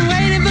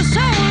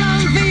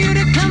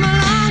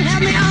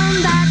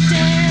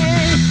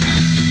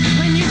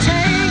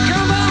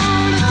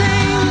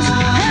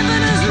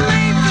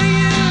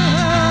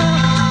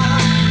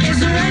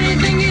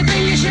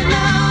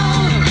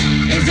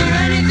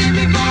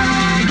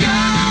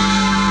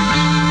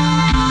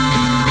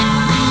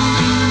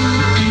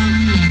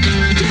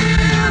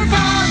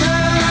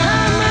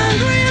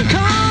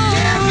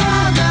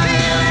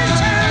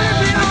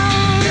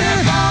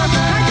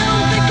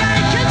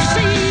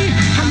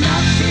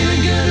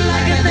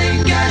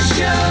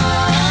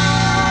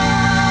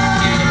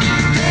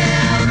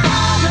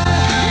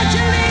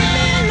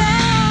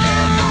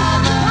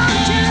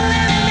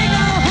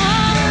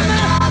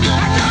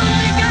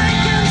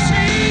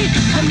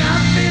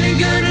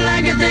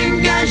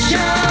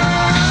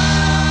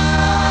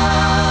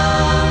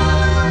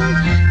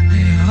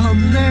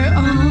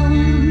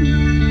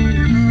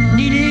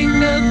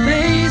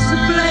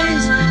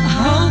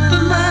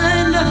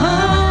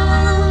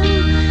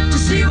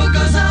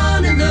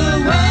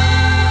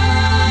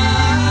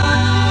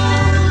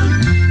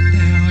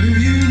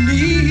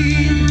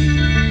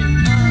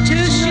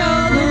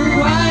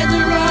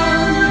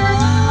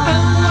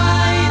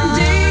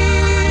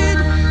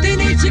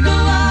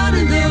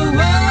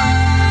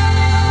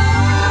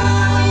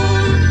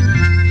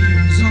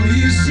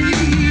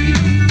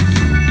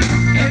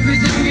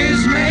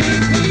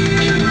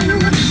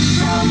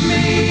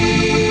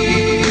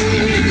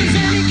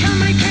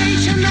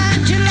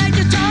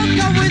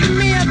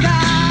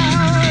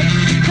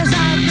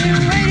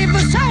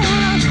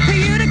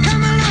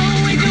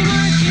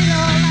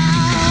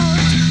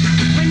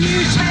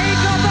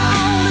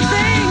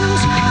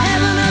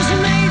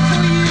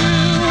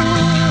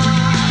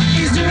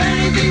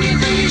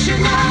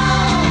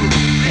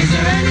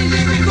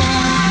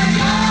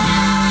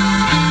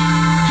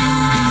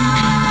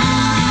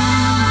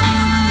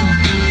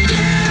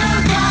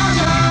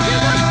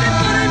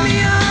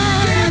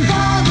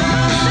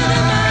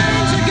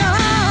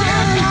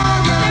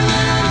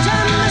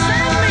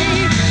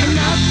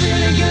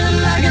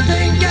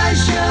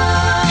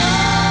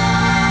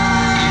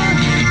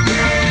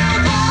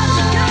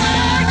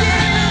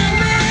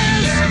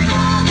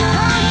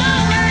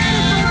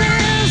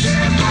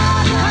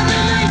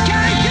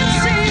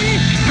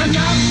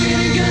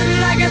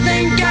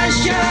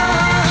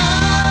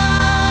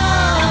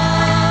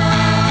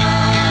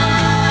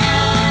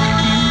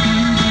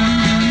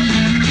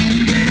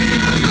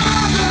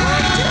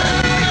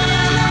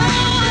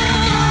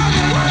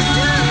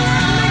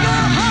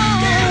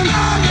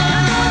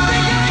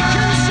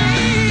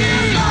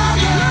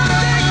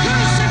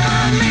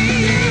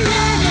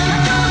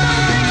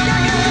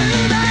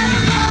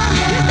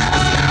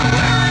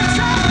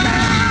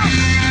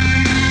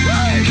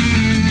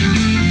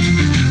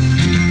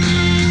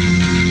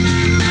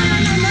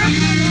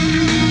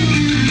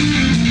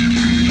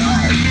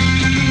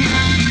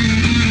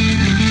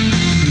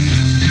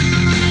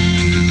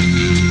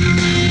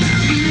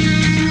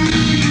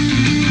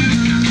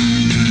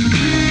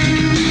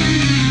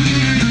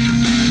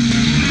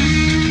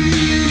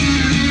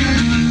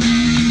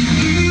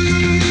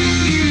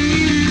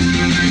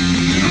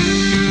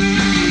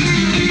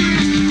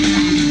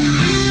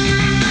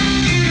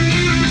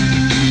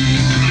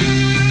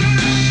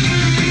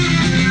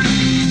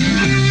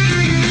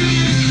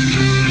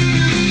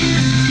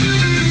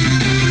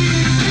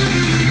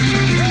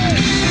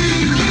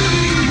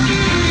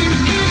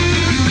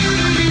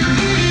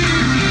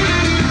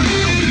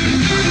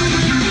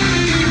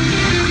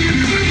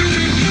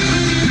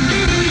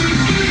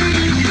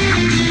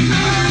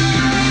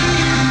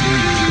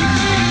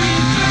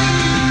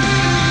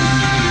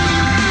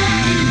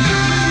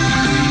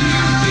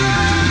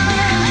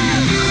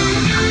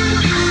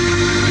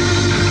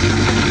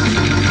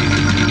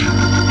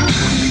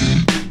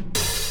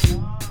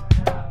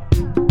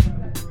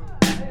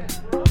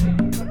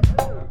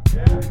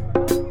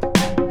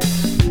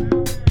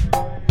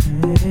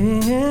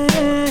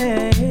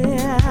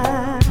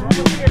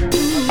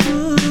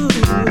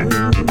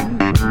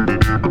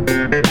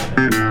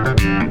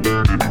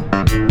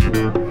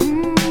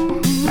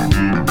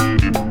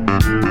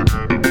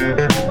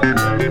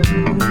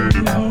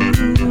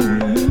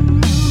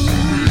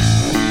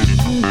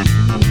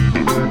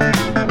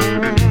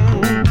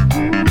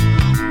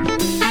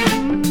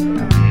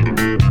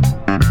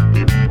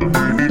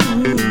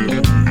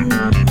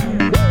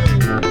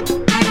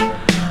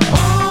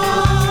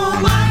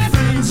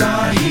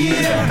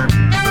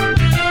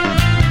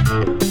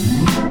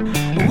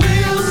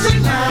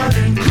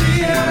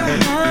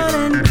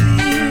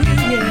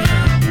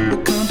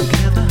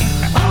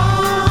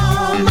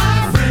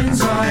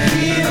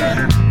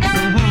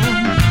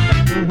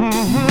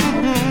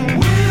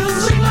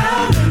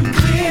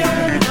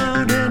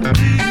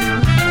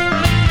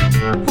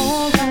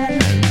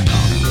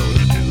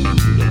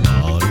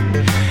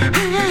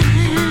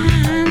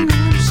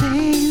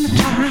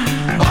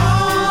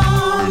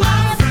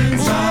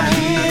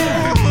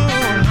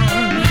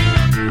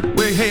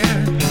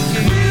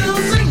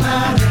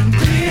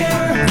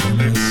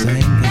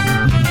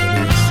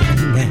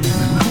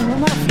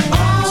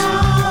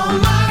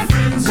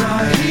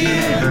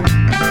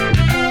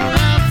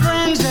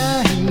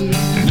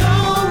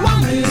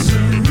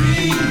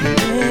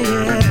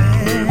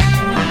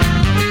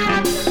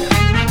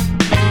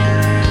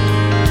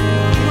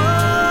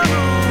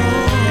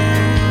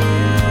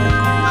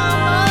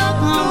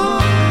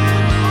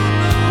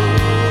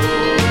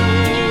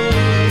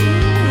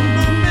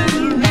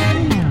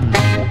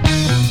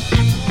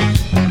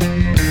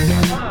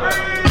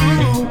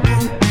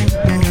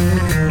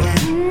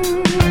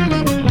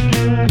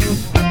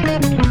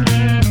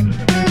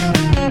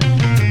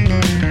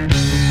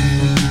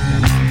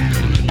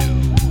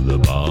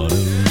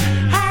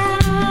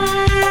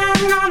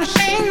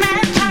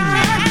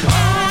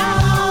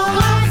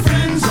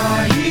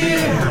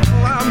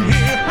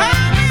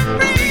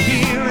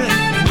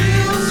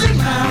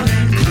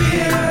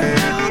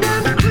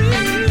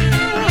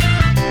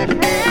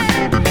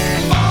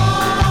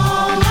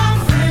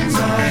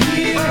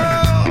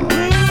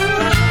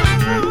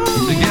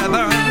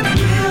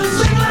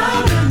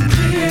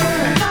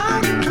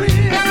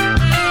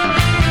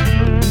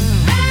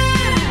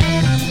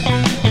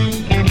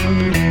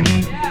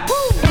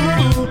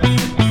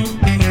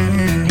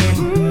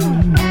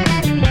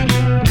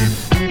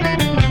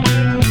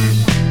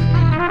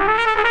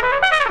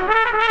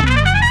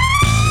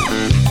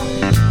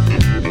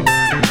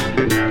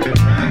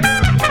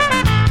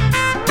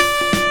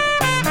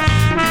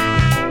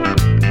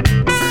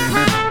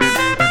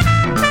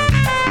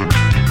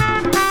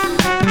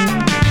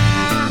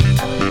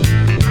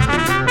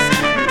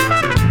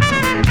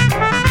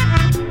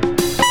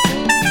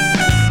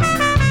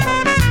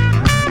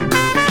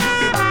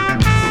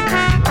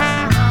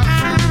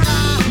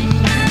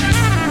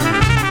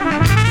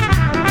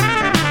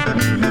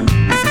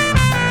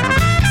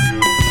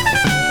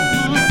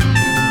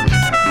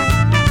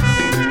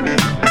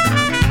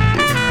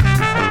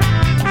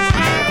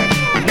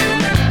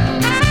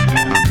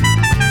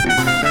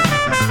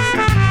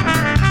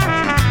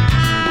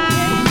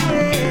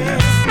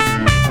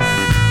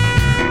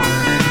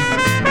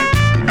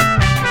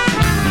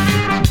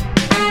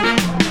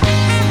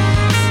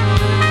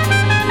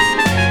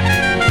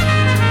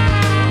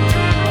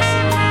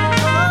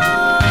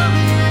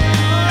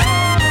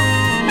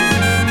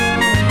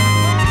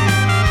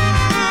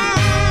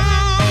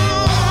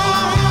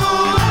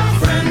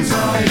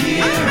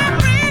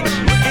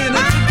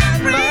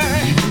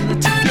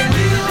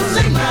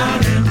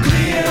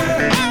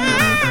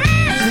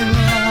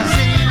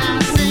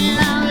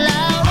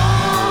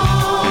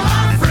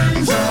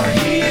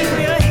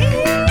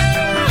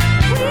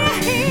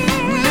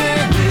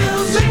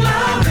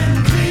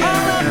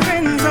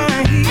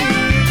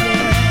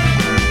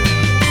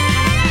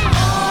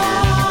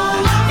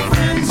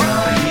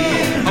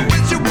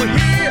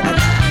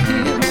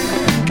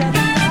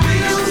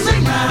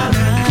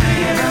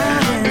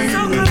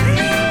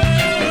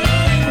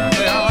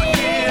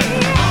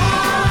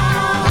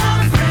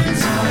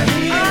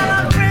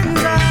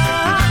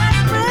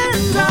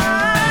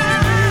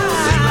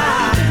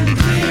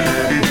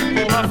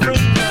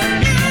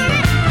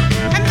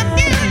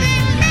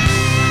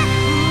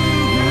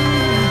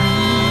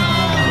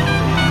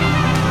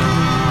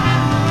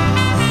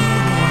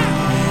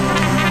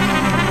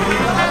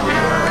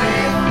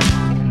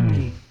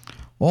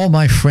All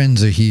my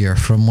friends are here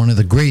from one of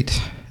the great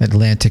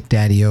Atlantic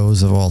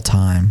daddy-os of all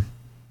time.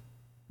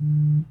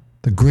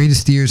 The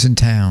greatest ears in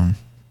town.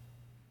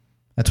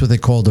 That's what they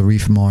called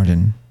Arif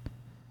Mardin.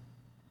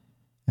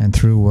 And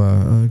through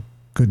a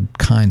good,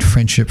 kind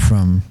friendship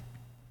from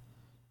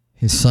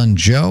his son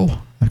Joe,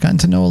 I've gotten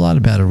to know a lot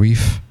about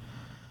Arif,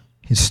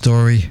 his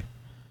story,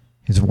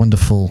 his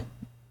wonderful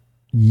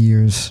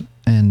years,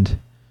 and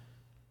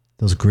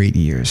those great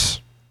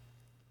years.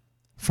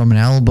 From an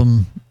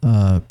album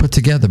put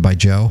together by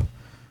Joe,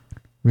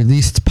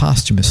 released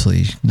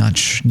posthumously,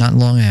 not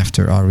long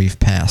after Arif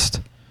passed.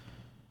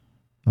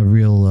 A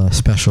real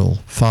special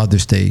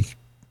Father's Day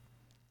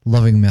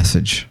loving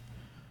message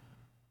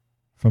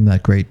from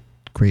that great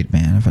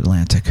man of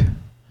Atlantic.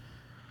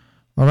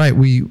 All right,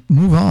 we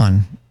move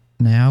on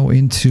now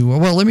into,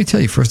 well, let me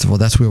tell you, first of all,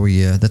 that's where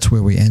we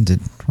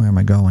ended. Where am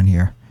I going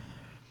here?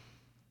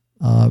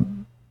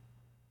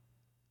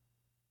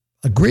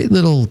 A great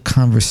little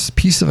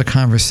piece of a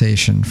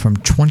conversation from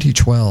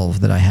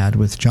 2012 that I had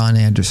with John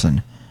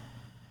Anderson,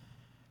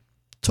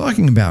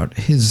 talking about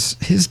his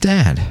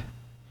dad,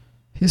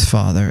 his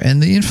father,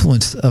 and the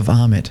influence of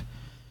Ahmet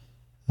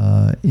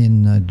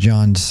in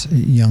John's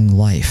young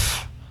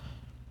life,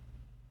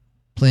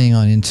 playing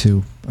on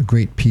into a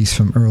great piece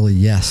from early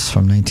Yes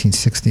from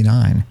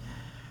 1969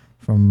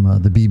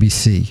 from the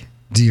BBC,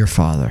 Dear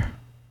Father.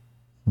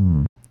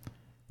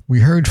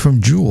 We heard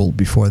from Jewel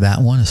before that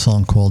one, a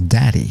song called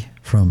Daddy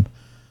from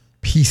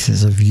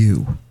Pieces of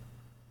You.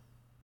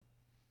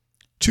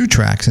 2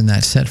 tracks in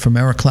that set from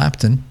Eric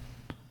Clapton.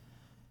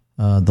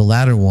 The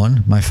latter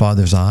one, My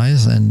Father's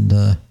Eyes, and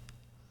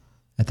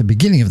at the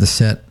beginning of the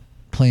set,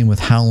 playing with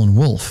Howlin'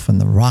 Wolf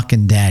and the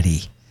Rockin'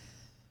 Daddy.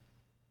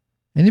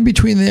 And in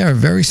between there, a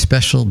very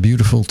special,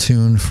 beautiful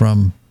tune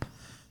from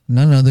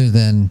none other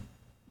than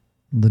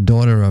the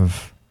daughter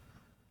of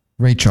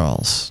Ray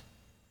Charles.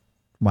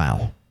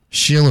 Wow.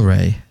 Sheila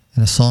Ray,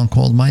 and a song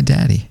called My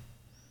Daddy.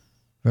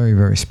 Very,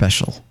 very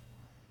special.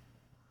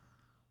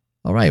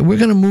 All right, we're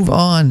going to move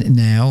on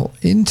now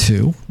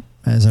into,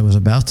 as I was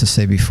about to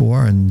say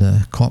before and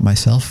caught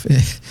myself,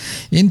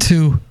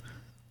 into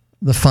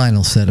the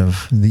final set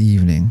of the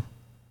evening.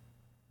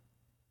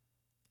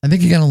 I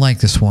think you're going to like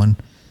this one.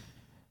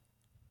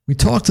 We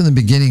talked in the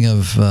beginning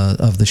of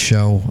the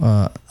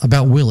show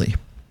about Willie,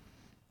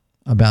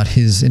 about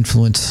his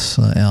influence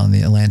on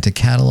the Atlantic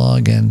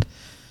catalog, and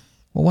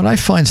well, what I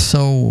find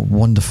so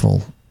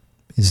wonderful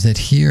is that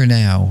here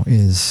now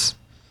is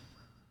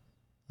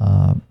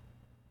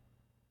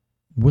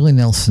Willie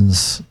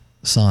Nelson's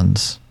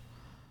sons,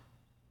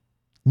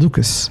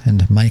 Lucas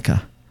and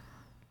Micah,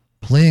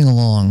 playing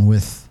along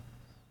with,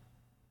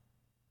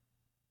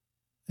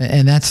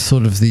 and that's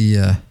sort of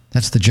the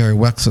Jerry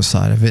Wexler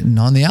side of it. And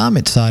on the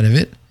Ahmet side of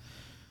it,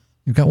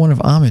 you've got one of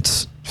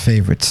Ahmet's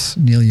favorites,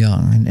 Neil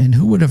Young. And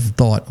who would have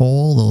thought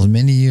all those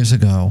many years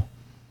ago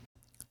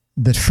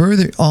that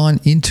further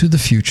on into the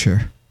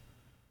future,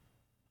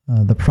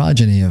 the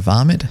progeny of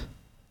Ahmet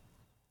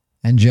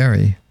and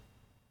Jerry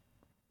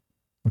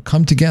would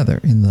come together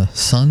in the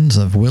sons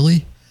of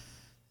Willie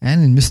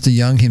and in Mr.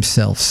 Young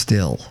himself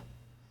still,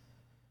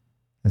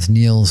 as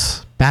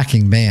Neil's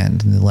backing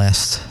band in the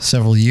last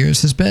several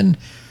years has been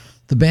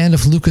the band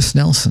of Lucas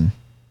Nelson,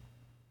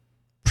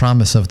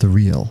 Promise of the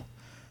Real,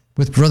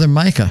 with brother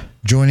Micah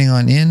joining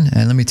on in.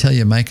 And let me tell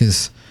you,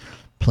 Micah's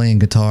playing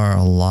guitar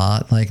a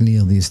lot like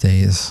Neil these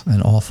days,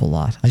 an awful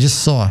lot. I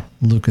just saw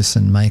Lucas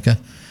and Micah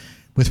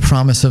with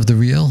Promise of the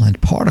Real and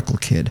Particle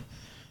Kid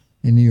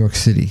in New York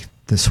City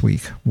this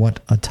week. What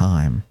a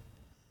time.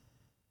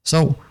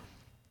 So,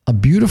 a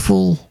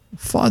beautiful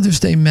Father's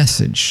Day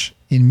message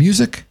in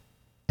music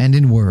and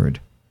in word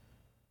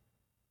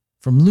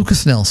from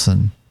Lucas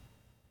Nelson,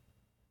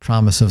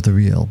 Promise of the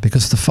Real,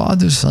 because the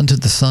fathers unto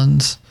the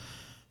sons,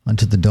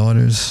 unto the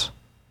daughters,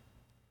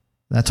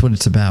 that's what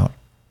it's about.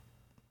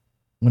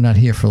 We're not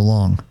here for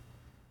long.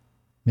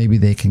 Maybe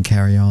they can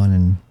carry on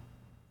and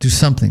do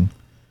something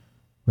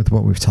with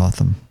what we've taught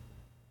them.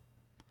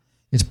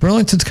 It's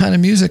Burlington's Kind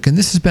of Music, and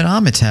this has been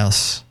Ahmet's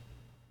House.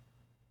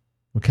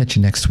 We'll catch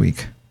you next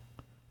week.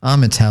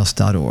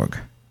 AhmetsHouse.org.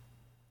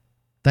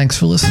 Thanks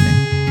for listening.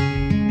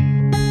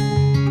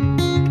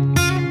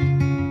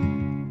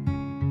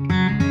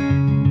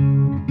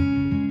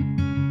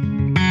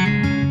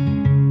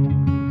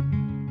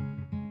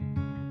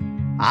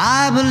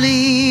 I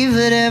believe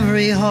that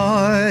every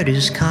heart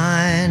is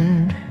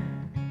kind.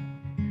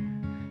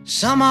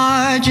 Some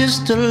are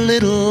just a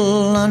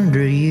little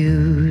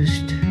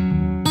underused.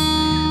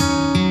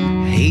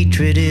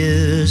 Hatred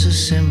is a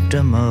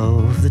symptom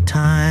of the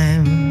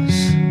times,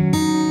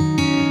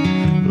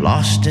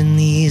 lost in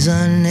these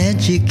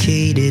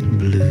uneducated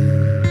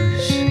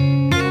blues.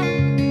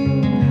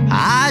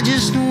 I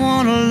just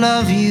want to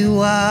love you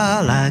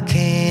while I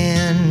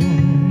can.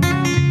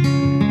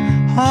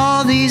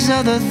 All these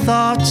other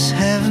thoughts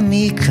have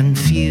me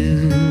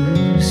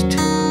confused.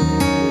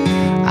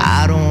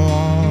 I don't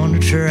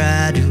want to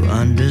try to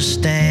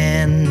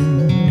understand.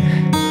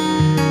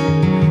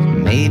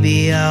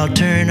 Maybe I'll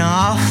turn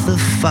off the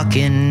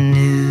fucking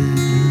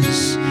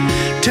news.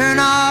 Turn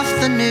off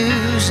the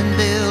news and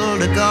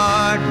build a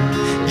garden,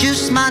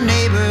 just my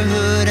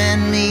neighborhood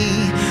and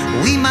me.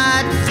 We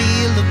might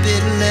feel a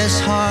bit less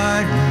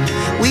hardened,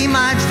 we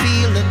might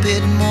feel a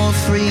bit more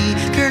free.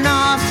 Turn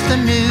off the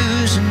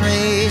news and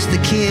raise the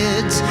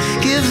kids,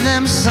 give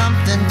them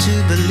something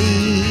to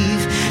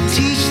believe.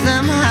 Teach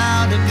them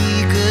how to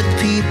be good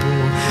people,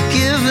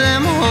 give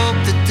them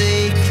hope that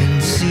they can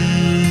see.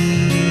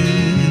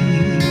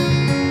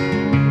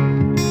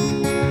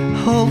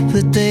 Hope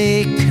that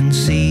they can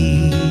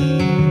see.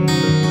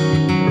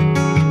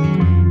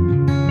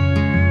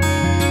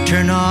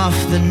 Turn off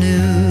the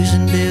news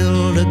and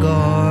build a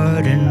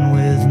garden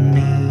with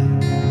me.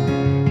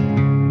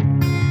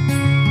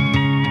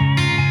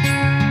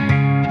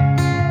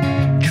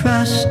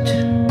 Trust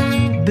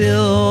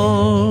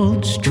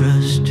builds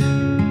trust.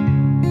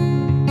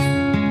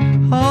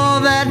 All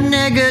that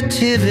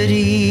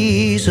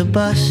negativity's a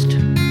bust.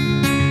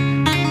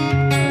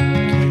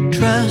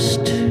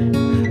 Trust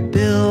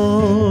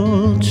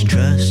builds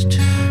trust.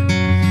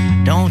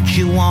 Don't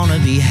you wanna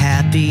be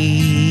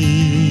happy?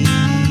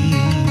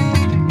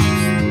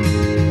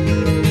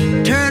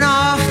 Turn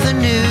off the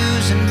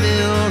news and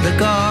build a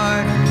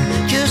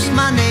garden, just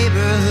my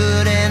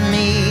neighborhood and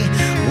me.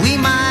 We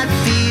might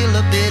feel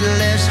a bit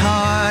less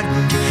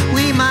hardened,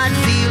 we might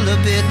feel a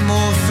bit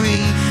more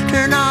free.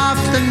 Turn off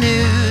the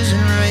news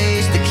and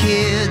raise the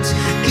kids,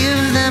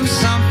 give them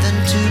something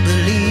to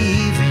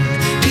believe in.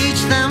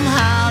 Teach them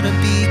how to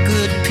be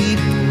good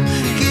people,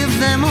 give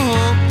them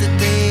hope that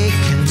they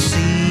can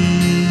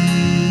see.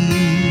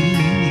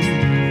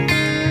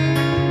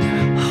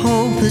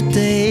 Hope that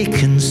they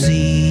can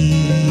see.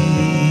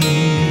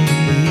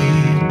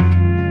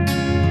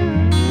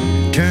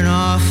 Turn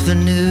off the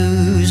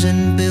news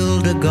and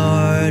build a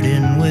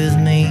garden with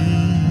me.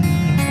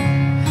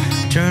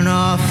 Turn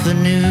off the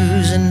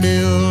news and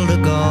build a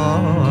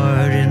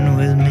garden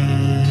with me.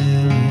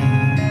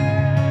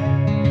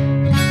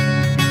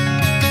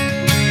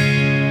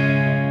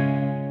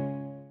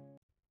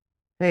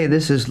 Hey,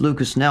 this is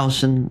Lucas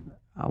Nelson.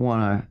 I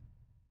want to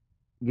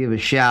give a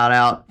shout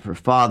out for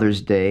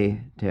Father's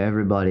Day to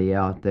everybody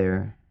out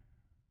there.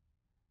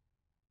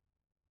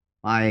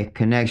 My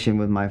connection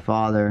with my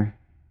father,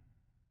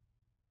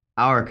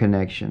 our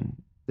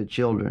connection, the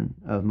children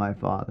of my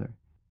father,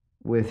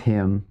 with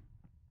him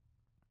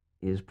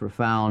is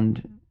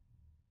profound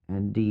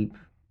and deep.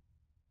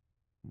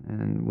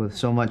 And with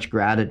so much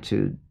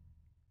gratitude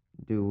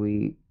do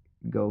we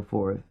go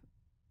forth,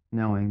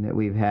 knowing that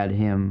we've had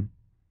him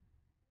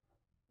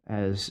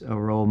as a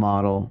role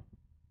model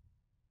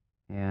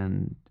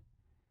and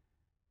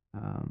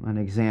an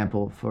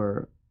example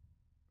for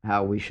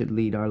how we should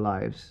lead our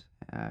lives.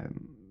 I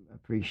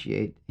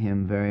appreciate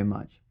him very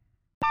much.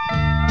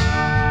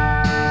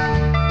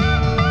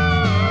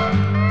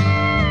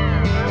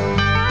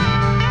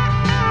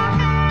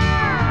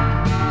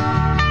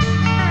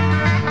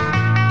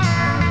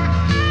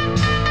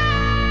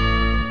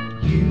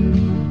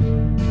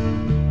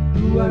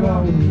 Who are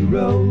on the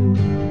road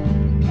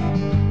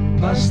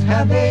must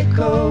have a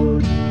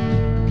code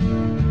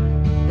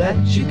that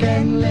you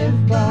can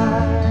live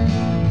by,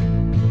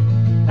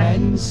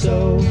 and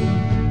so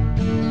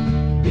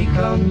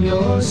become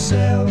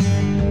yourself,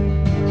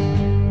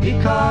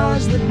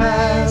 because the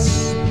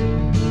past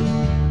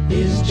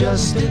is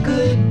just a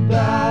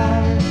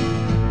goodbye.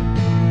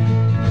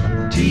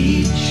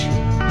 Teach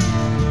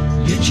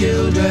your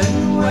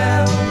children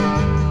well,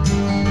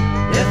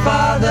 their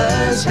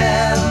father's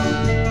hell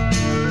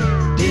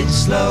did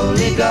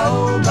slowly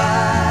go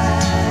by,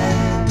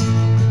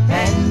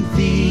 and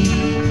feed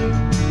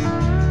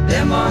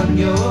them on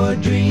your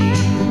dreams,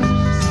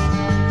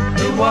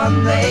 the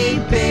one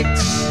they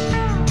picked,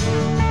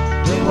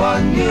 the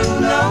one you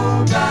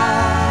know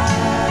by.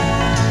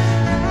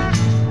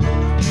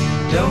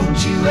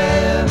 Don't you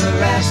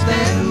ever ask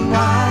them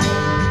why,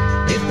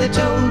 if they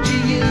told you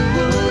you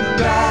would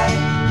cry,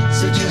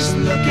 so just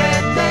look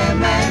at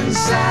them and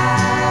sigh.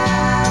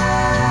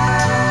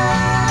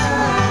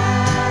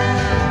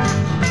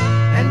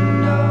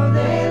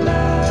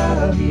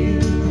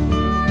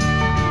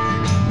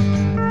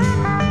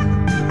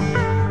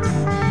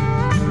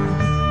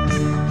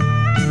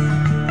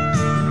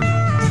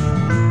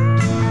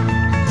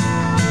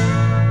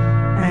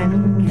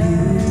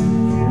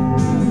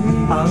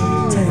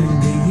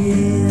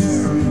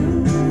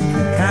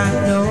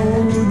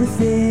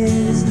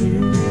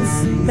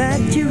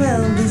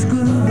 Elders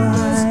grew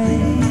by,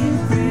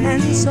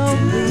 and so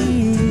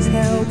please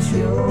help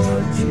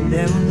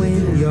them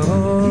with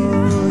your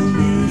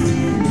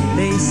youth.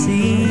 They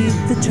see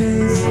the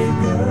truth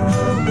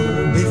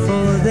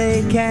before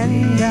they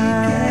can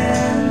die.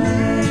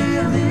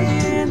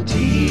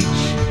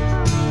 Teach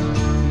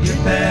your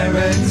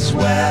parents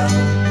well,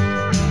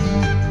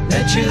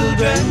 their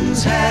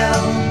children's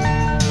hell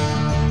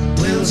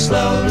will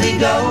slowly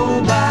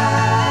go by,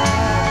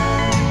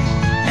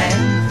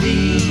 and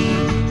feed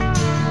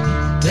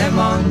them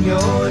on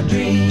your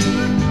dreams,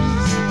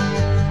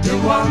 the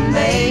one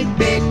they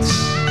picked,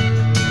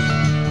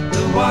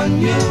 the one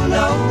you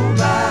know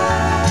by.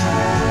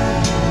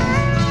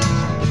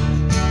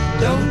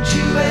 Don't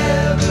you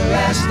ever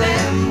ask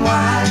them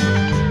why.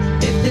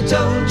 If they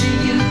told you,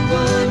 you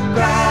would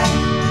cry.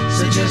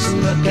 So just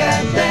look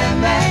at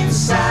them and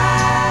sigh,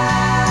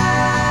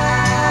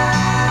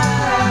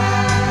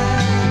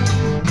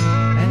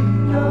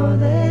 and know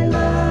they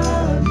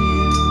love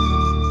you.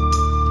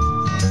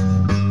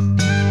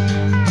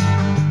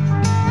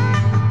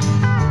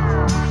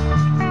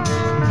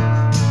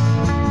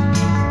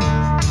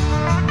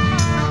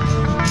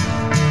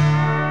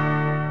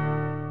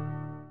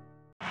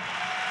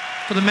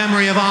 For the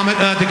memory of Ahmet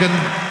Ertegun,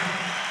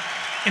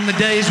 in the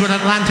days when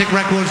Atlantic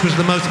Records was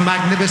the most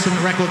magnificent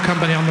record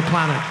company on the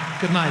planet.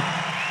 Good night.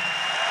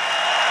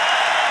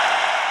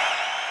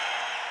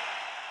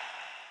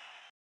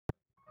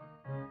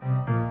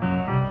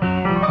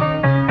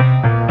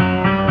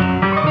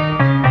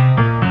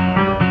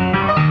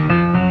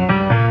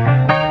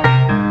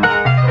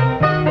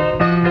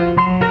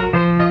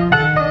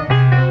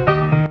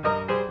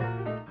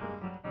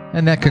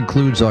 And that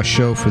concludes our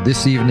show for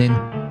this evening.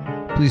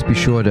 Please be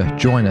sure to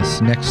join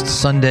us next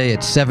Sunday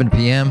at 7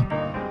 p.m.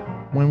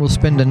 when we'll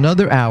spend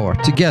another hour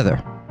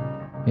together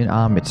in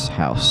Ahmet's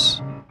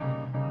House.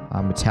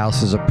 Ahmet's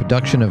House is a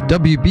production of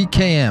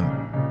WBKM,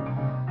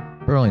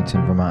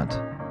 Burlington, Vermont.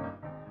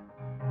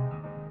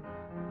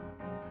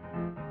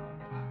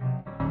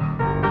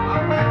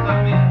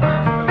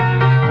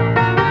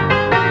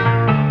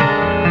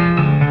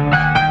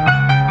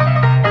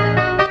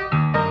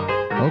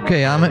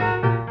 Okay, Ahmet,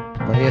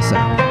 play us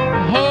out.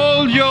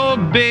 Hold your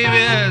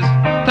baby as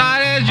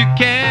tight as you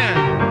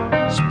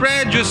can.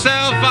 Spread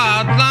yourself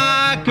out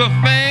like a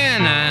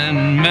fan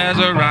and mess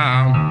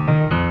around.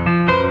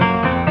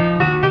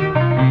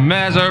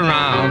 Mess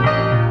around.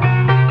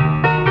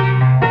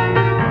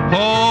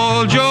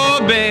 Hold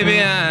your baby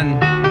and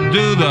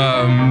do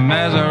the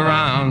mess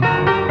around.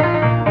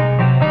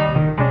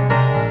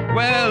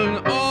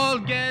 Well, all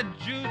get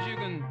juice, you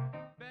can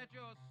bet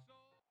your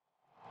soul.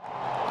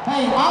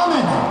 Hey,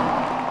 Ahmet!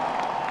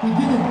 We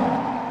did it.